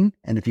weight gain.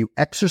 And if you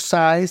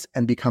exercise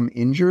and become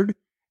injured,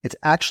 it's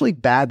actually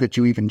bad that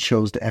you even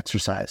chose to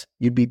exercise.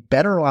 You'd be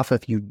better off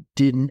if you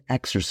didn't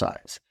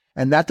exercise.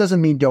 And that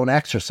doesn't mean don't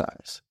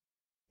exercise.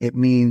 It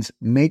means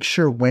make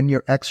sure when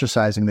you're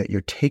exercising that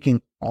you're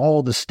taking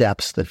all the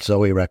steps that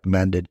Zoe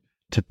recommended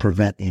to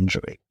prevent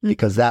injury,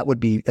 because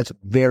it's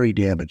very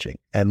damaging.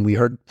 And we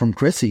heard from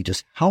Chrissy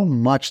just how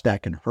much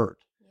that can hurt.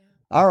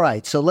 Yeah. All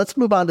right. So let's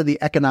move on to the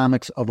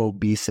economics of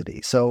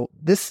obesity. So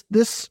this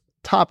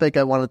topic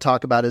I want to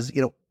talk about is,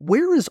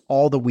 where is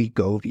all the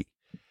Wegovy?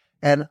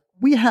 And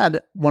we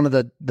had one of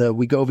the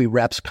Wegovy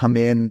reps come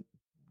in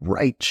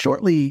right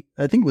shortly,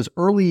 I think it was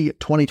early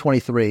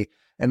 2023.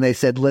 And they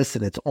said,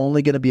 listen, it's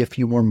only going to be a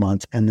few more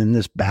months. And then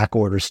this back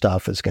order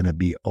stuff is going to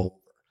be over.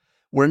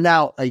 We're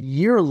now a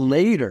year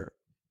later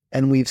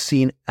and we've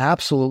seen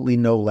absolutely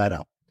no let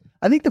up.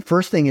 I think the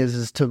first thing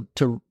is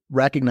to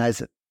recognize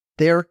that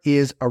there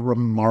is a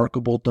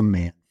remarkable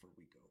demand for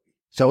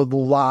Wegovy. So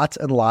lots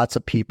and lots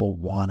of people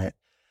want it.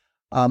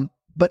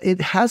 But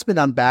it has been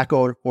on back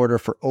order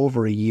for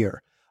over a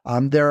year.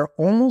 There are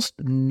almost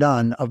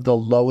none of the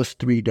lowest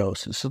 3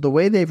 doses. So the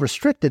way they've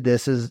restricted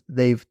this is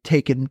they've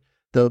taken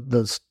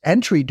the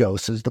entry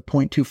doses, the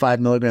 0.25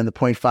 milligram, the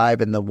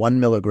 0.5, and the 1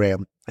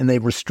 milligram, and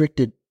they've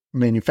restricted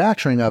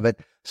manufacturing of it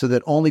so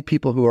that only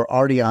people who are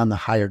already on the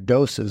higher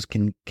doses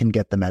can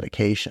get the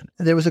medication.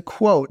 There was a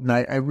quote, and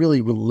I really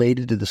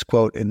related to this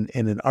quote in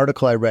an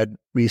article I read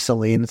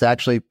recently, and it's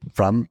actually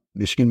from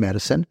Michigan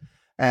Medicine.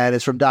 And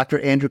it's from Dr.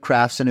 Andrew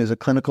Crafton, who's a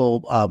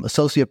clinical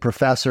associate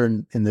professor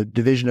in the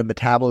Division of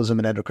Metabolism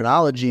and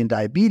Endocrinology and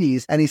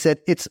Diabetes. And he said,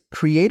 it's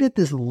created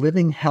this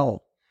living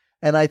hell.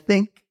 And I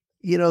think,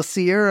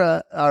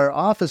 Sierra, our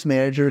office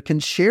manager, can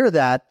share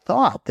that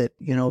thought that,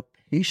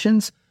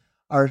 patients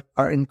are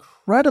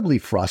incredibly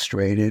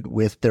frustrated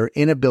with their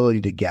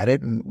inability to get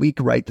it. And we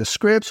write the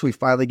scripts, we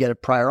finally get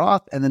it prior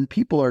auth, and then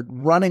people are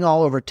running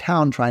all over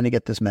town trying to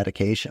get this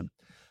medication.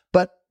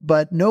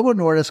 But Novo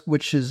Nordisk,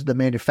 which is the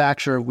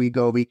manufacturer of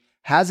Wegovy,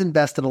 has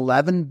invested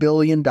 $11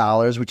 billion,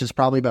 which is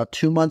probably about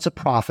 2 months of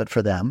profit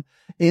for them,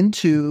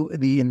 into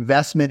the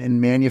investment in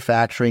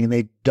manufacturing, and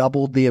they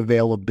doubled the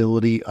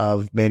availability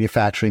of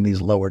manufacturing these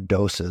lower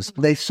doses.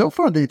 They've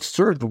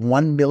served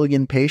 1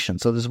 million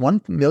patients. So there's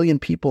 1 million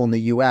people in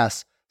the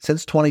U.S.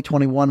 since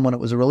 2021 when it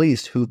was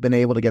released who've been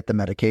able to get the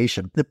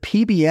medication. The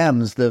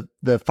PBMs,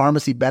 the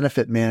pharmacy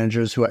benefit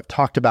managers who I've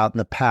talked about in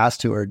the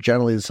past, who are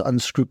generally this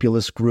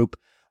unscrupulous group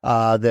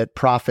that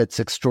profits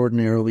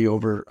extraordinarily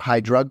over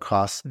high drug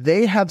costs,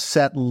 they have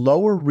set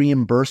lower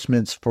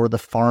reimbursements for the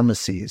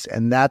pharmacies,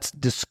 and that's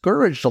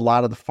discouraged a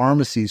lot of the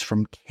pharmacies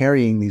from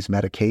carrying these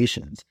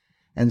medications.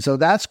 And so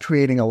that's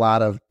creating a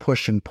lot of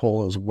push and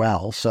pull as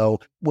well. So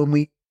when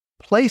we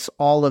place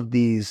all of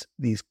these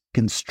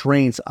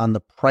constraints on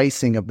the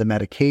pricing of the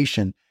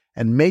medication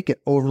and make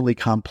it overly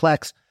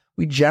complex,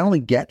 we generally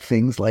get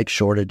things like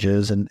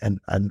shortages and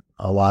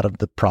a lot of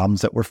the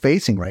problems that we're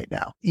facing right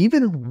now.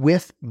 Even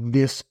with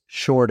this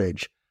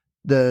shortage,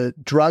 the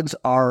drugs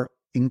are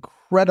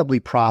incredibly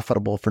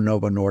profitable for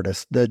Novo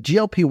Nordisk. The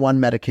GLP-1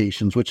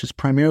 medications, which is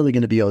primarily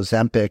going to be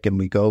Ozempic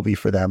and Wegovy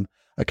for them,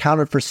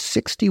 accounted for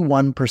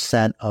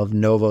 61% of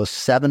Novo's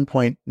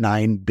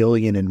 $7.9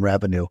 billion in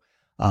revenue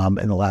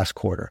in the last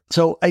quarter.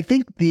 So I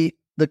think the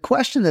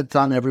question that's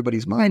on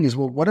everybody's mind is,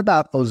 well, what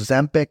about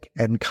Ozempic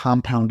and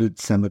compounded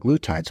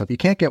semaglutide? So if you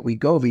can't get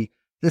Wegovy,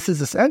 this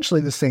is essentially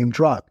the same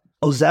drug.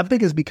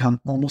 Ozempic has become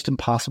almost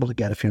impossible to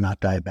get if you're not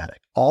diabetic.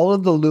 All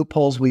of the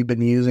loopholes we've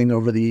been using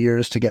over the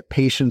years to get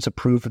patients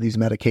approved for these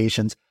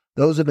medications,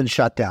 those have been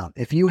shut down.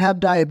 If you have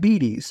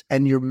diabetes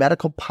and your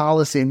medical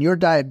policy and your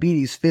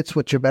diabetes fits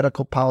what your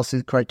medical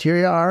policy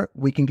criteria are,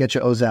 we can get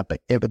you Ozempic.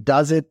 If it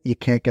doesn't, you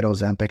can't get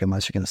Ozempic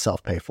unless you're going to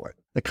self-pay for it.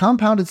 The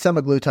compounded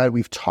semaglutide,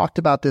 we've talked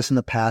about this in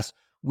the past.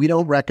 We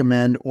don't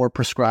recommend or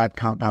prescribe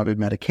compounded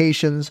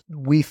medications.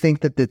 We think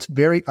that it's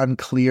very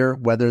unclear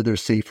whether they're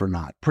safe or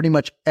not. Pretty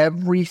much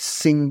every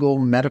single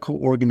medical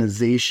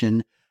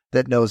organization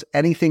that knows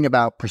anything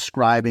about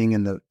prescribing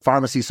in the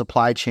pharmacy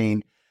supply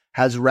chain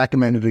has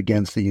recommended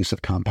against the use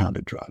of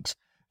compounded drugs.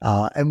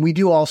 And we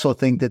do also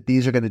think that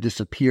these are going to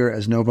disappear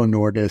as Novo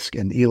Nordisk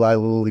and Eli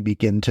Lilly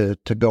begin to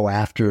go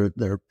after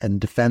and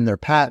defend their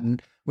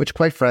patent, which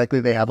quite frankly,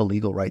 they have a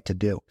legal right to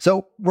do.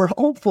 So we're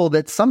hopeful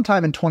that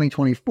sometime in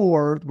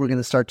 2024, we're going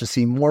to start to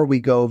see more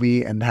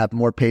Wegovy and have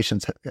more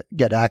patients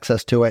get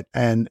access to it.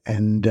 And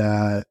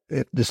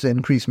if this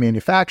increased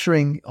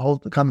manufacturing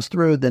comes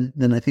through,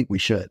 then I think we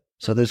should.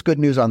 So there's good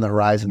news on the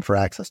horizon for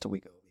access to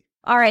Wegovy.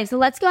 All right, so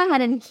let's go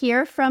ahead and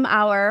hear from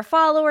our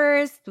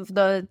followers,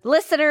 the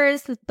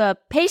listeners, the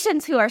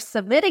patients who are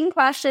submitting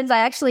questions. I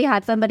actually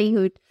had somebody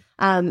who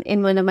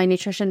in one of my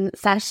nutrition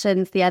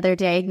sessions the other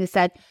day who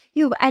said,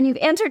 you've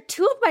answered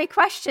 2 of my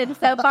questions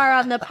so far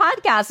on the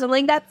podcast. I'm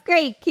like, that's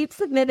great. Keep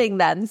submitting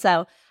them.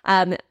 So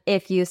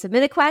if you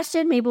submit a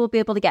question, maybe we'll be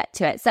able to get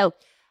to it. So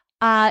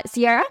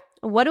Sierra,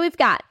 what do we've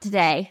got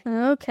today?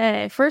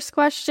 Okay. First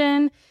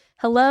question.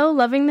 Hello,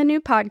 loving the new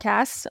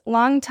podcast.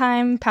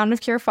 Longtime Pound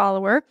of Cure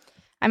follower.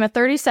 I'm a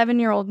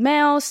 37-year-old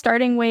male.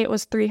 Starting weight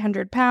was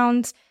 300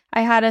 pounds.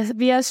 I had a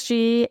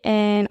VSG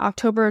in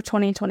October of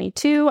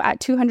 2022 at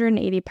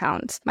 280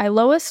 pounds. My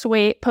lowest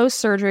weight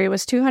post-surgery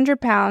was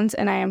 200 pounds,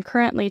 and I am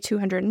currently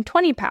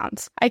 220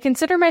 pounds. I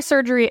consider my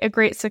surgery a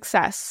great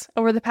success.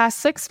 Over the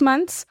past 6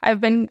 months,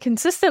 I've been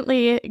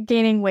consistently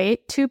gaining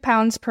weight, 2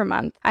 pounds per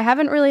month. I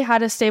haven't really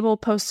had a stable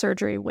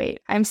post-surgery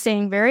weight. I'm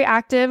staying very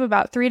active,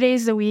 about 3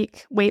 days a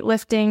week,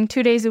 weightlifting,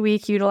 2 days a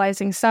week,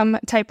 utilizing some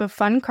type of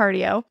fun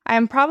cardio. I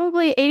am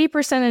probably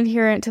 80%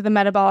 adherent to the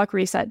metabolic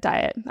reset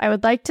diet. I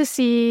would like to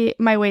see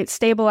my weight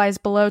stabilize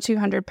below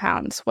 200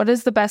 pounds. What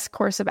is the best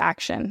course of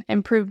action?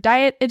 Improve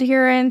diet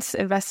adherence,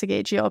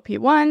 investigate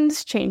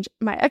GLP-1s, change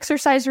my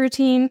exercise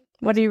routine.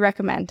 What do you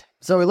recommend?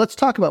 Zoe, let's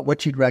talk about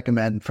what you'd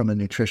recommend from a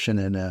nutrition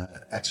and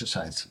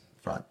exercise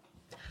front.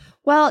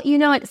 Well,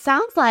 it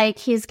sounds like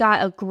he's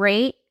got a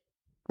great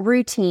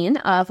routine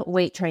of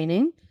weight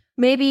training.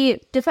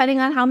 Maybe depending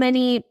on how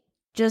many,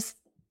 just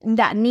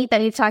that NEAT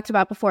that he talked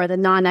about before, the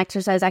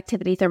non-exercise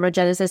activity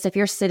thermogenesis, if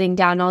you're sitting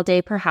down all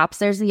day, perhaps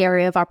there's the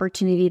area of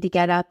opportunity to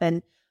get up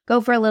and go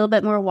for a little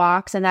bit more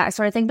walks and that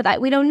sort of thing. But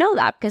we don't know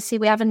that because,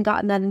 we haven't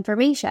gotten that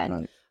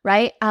information,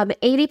 right?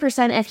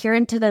 80%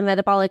 adherent to the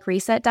metabolic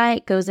reset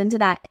diet goes into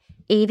that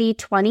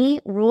 80-20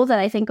 rule that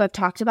I think I've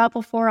talked about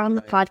before on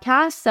the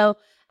podcast. So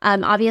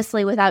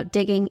obviously, without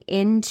digging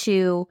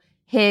into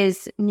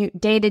his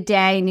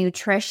day-to-day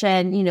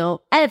nutrition,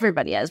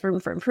 everybody has room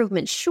for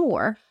improvement,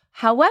 sure.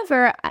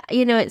 However,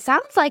 it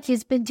sounds like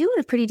he's been doing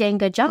a pretty dang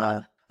good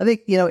job. I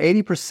think,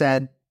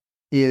 80%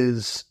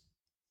 it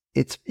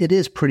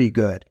is pretty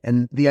good.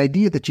 And the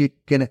idea that you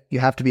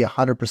have to be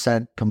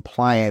 100%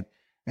 compliant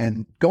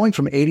and going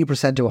from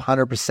 80% to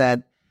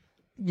 100%,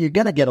 you're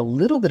going to get a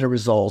little bit of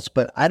results,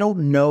 but I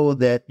don't know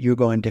that you're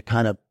going to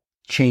kind of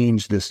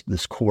change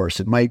this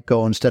course. It might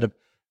go, instead of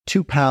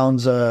 2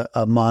 pounds a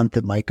month,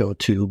 it might go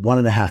to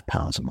 1.5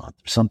 pounds a month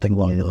or something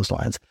along those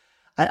lines.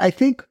 I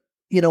think,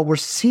 we're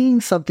seeing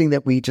something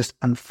that we just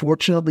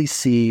unfortunately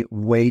see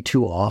way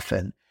too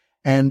often.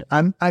 And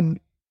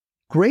I'm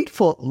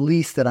grateful at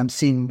least that I'm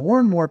seeing more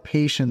and more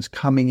patients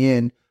coming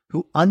in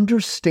who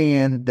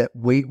understand that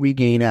weight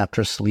regain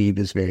after a sleeve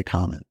is very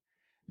common.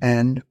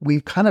 And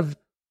we've kind of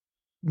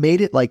made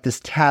it like this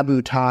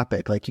taboo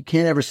topic. Like, you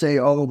can't ever say,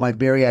 oh, my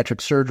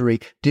bariatric surgery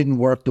didn't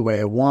work the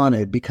way I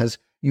wanted, because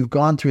you've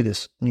gone through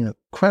this,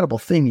 incredible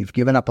thing. You've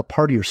given up a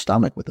part of your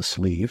stomach with a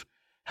sleeve,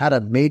 had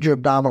a major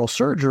abdominal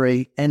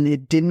surgery, and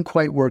it didn't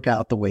quite work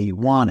out the way you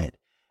wanted.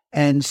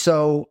 And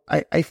so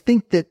I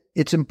think that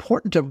it's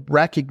important to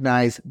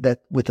recognize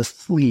that with a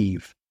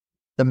sleeve,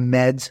 the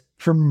meds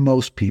for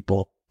most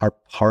people are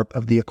part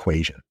of the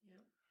equation.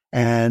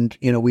 And,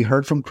 we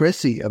heard from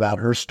Chrissy about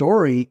her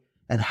story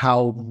and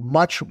how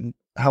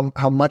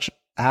much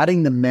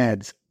adding the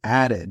meds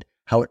added,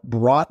 how it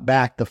brought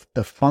back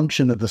the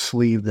function of the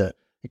sleeve,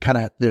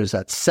 there's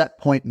that set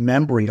point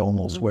memory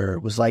almost, where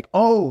it was like,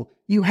 oh,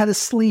 you had a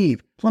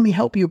sleeve. Let me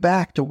help you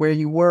back to where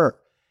you were.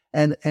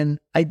 And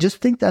I just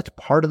think that's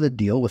part of the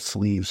deal with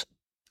sleeves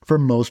for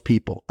most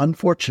people,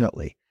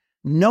 unfortunately.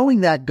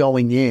 Knowing that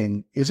going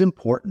in is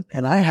important.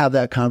 And I have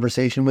that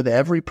conversation with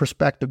every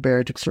prospective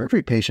bariatric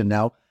surgery patient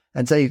now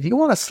and say, if you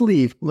want a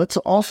sleeve, let's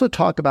also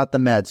talk about the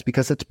meds,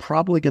 because it's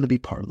probably going to be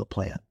part of the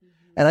plan.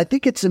 And I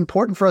think it's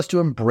important for us to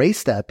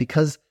embrace that,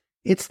 because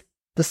it's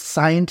the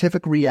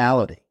scientific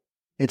reality.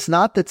 It's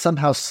not that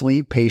somehow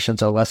sleeve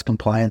patients are less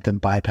compliant than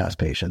bypass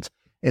patients.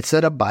 It's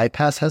that a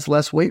bypass has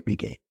less weight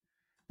regain.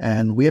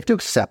 And we have to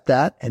accept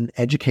that and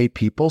educate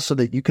people so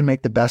that you can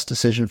make the best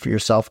decision for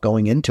yourself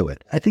going into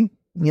it. I think,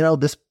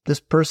 this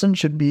person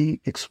should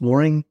be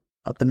exploring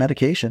the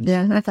medication.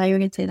 Yeah, I thought you were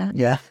going to say that.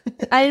 Yeah.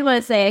 I didn't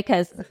want to say it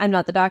because I'm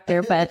not the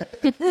doctor, but...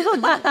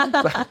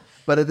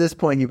 but at this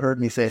point, you've heard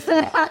me say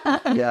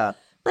that. Yeah.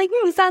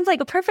 Sounds like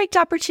a perfect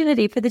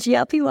opportunity for the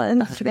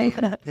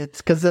GLP-1.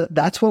 It's because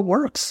that's what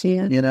works.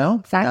 Yeah.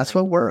 Exactly. That's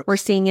what works. We're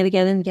seeing it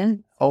again and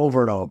again.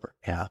 Over and over.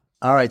 Yeah.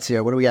 All right,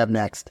 Sierra, what do we have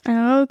next?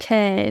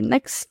 Okay,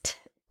 next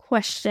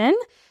question.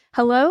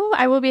 Hello,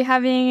 I will be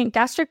having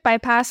gastric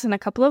bypass in a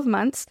couple of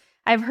months.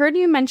 I've heard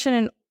you mention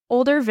in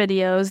older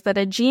videos that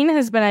a gene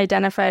has been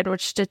identified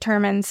which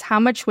determines how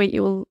much weight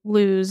you will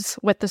lose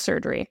with the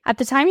surgery. At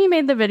the time you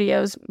made the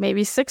videos,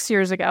 maybe 6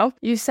 years ago,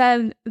 you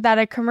said that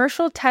a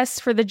commercial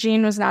test for the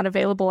gene was not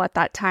available at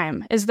that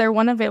time. Is there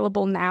one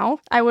available now?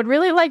 I would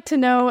really like to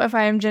know if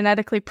I am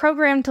genetically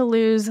programmed to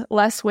lose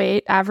less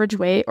weight, average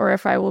weight, or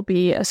if I will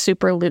be a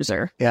super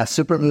loser. Yeah,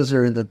 super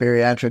loser in the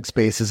bariatric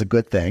space is a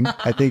good thing.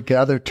 I think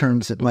other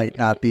terms, it might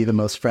not be the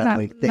most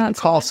friendly thing to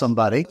call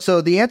somebody.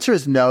 So the answer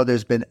is no,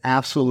 there's been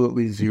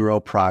absolutely zero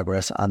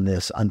progress on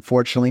this.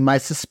 Unfortunately, my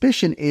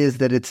suspicion is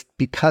that it's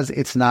because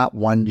it's not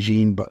one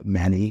gene, but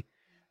many.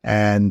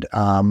 And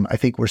I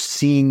think we're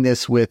seeing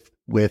this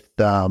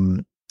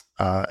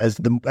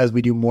as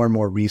we do more and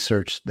more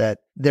research, that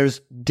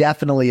there's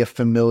definitely a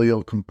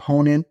familial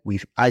component.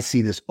 I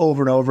see this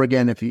over and over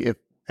again.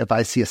 If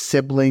I see a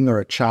sibling or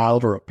a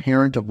child or a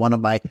parent of one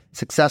of my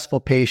successful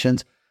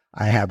patients,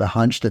 I have a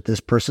hunch that this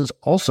person's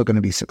also going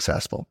to be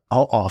successful.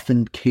 I'll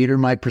often cater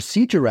my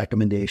procedure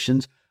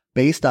recommendations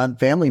based on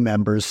family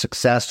members'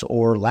 success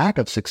or lack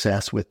of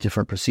success with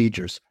different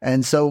procedures.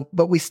 And so,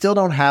 but we still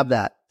don't have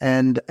that.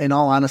 And in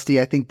all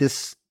honesty, I think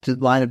this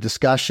line of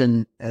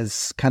discussion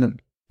has kind of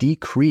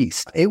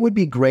decreased. It would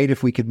be great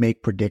if we could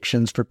make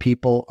predictions for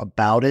people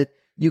about it.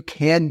 You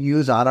can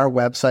use on our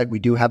website, we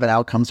do have an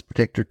outcomes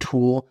predictor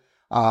tool.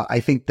 I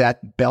think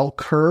that bell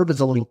curve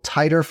is a little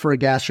tighter for a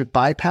gastric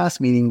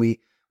bypass, meaning we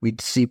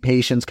see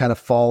patients kind of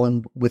fall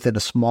in within a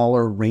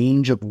smaller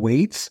range of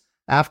weights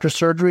after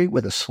surgery.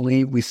 With a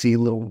sleeve, we see a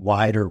little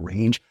wider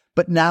range.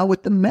 But now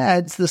with the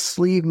meds, the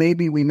sleeve,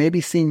 we may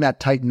be seeing that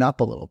tighten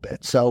up a little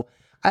bit. So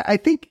I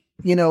think,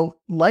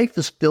 life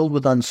is filled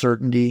with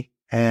uncertainty.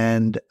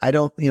 And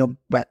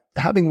but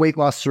having weight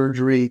loss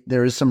surgery,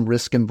 there is some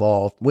risk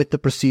involved. With the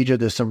procedure,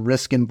 there's some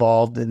risk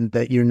involved in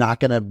that you're not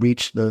going to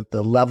reach the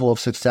level of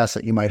success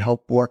that you might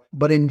hope for.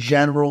 But in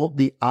general,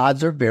 the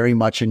odds are very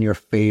much in your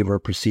favor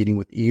proceeding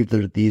with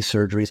either of these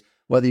surgeries,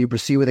 whether you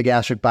proceed with a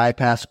gastric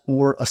bypass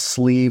or a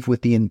sleeve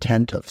with the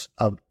intent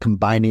of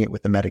combining it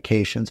with the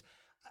medications.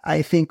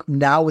 I think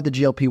now with the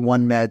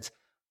GLP-1 meds,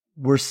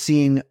 we're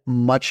seeing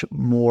much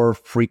more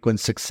frequent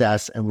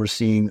success, and we're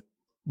seeing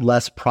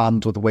less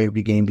problems with weight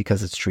regain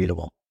because it's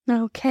treatable.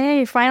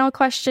 Okay, final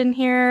question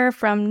here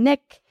from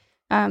Nick.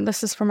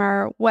 This is from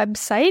our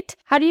website.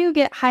 How do you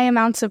get high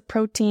amounts of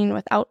protein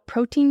without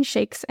protein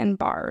shakes and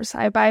bars?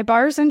 I buy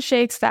bars and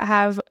shakes that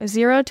have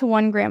 0 to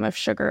 1 gram of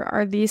sugar.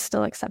 Are these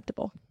still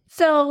acceptable?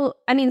 So,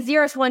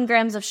 0 to 1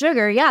 grams of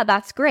sugar, yeah,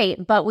 that's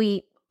great. But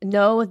we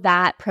know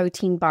that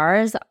protein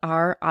bars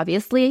are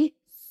obviously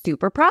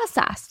super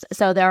processed.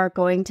 So there are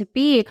going to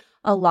be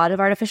a lot of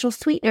artificial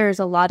sweeteners,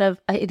 a lot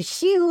of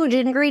huge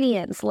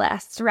ingredients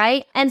lists,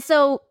 right? And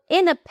so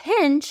in a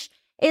pinch,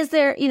 is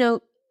there,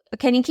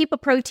 can you keep a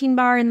protein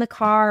bar in the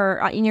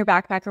car or in your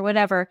backpack or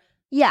whatever?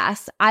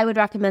 Yes, I would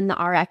recommend the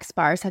RX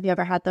bars. Have you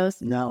ever had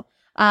those? No.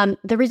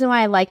 The reason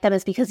why I like them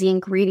is because the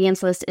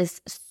ingredients list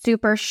is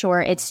super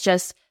short. It's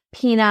just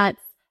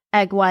peanuts,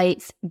 egg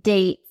whites,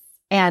 dates,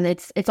 and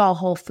it's all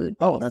whole food.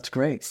 Oh, that's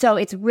great. So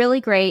it's really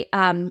great.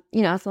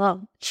 It's a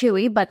little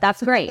chewy, but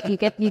that's great. You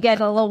get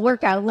a little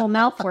workout, a little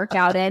mouth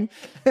workout in.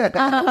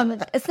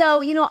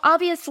 So,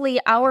 obviously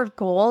our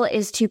goal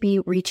is to be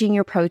reaching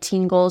your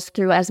protein goals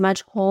through as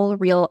much whole,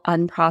 real,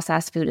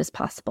 unprocessed food as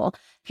possible.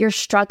 If you're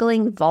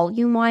struggling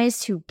volume-wise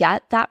to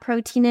get that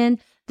protein in,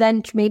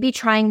 then maybe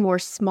trying more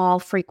small,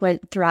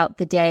 frequent throughout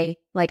the day,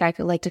 like I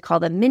like to call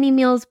them mini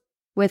meals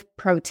with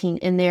protein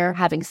in there.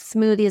 Having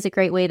smoothie is a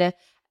great way to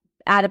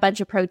add a bunch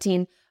of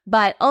protein.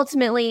 But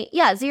ultimately,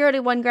 0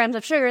 to 1 grams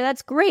of sugar,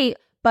 that's great.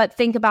 But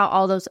think about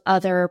all those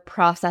other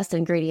processed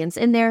ingredients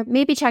in there.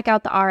 Maybe check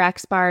out the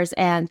RX bars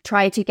and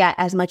try to get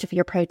as much of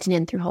your protein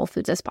in through whole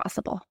foods as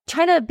possible.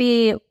 Try to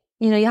be,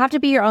 you have to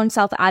be your own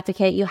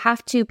self-advocate. You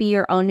have to be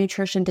your own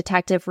nutrition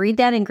detective. Read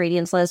that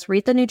ingredients list,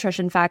 read the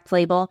nutrition fact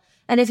label.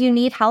 And if you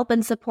need help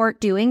and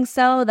support doing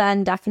so,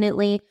 then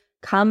definitely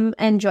come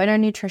and join our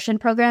nutrition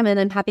program, and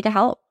I'm happy to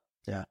help.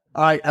 Yeah.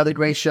 All right. Other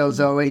great show,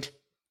 Zoe.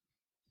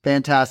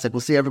 Fantastic.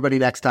 We'll see everybody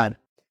next time.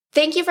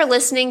 Thank you for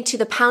listening to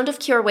the Pound of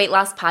Cure Weight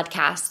Loss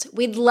Podcast.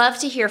 We'd love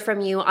to hear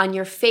from you on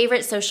your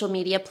favorite social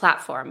media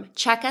platform.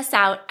 Check us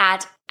out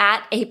at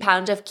A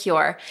Pound of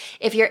Cure.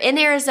 If you're in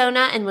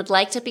Arizona and would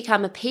like to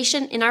become a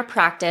patient in our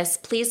practice,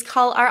 please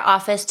call our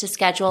office to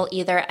schedule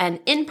either an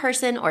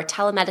in-person or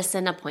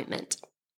telemedicine appointment.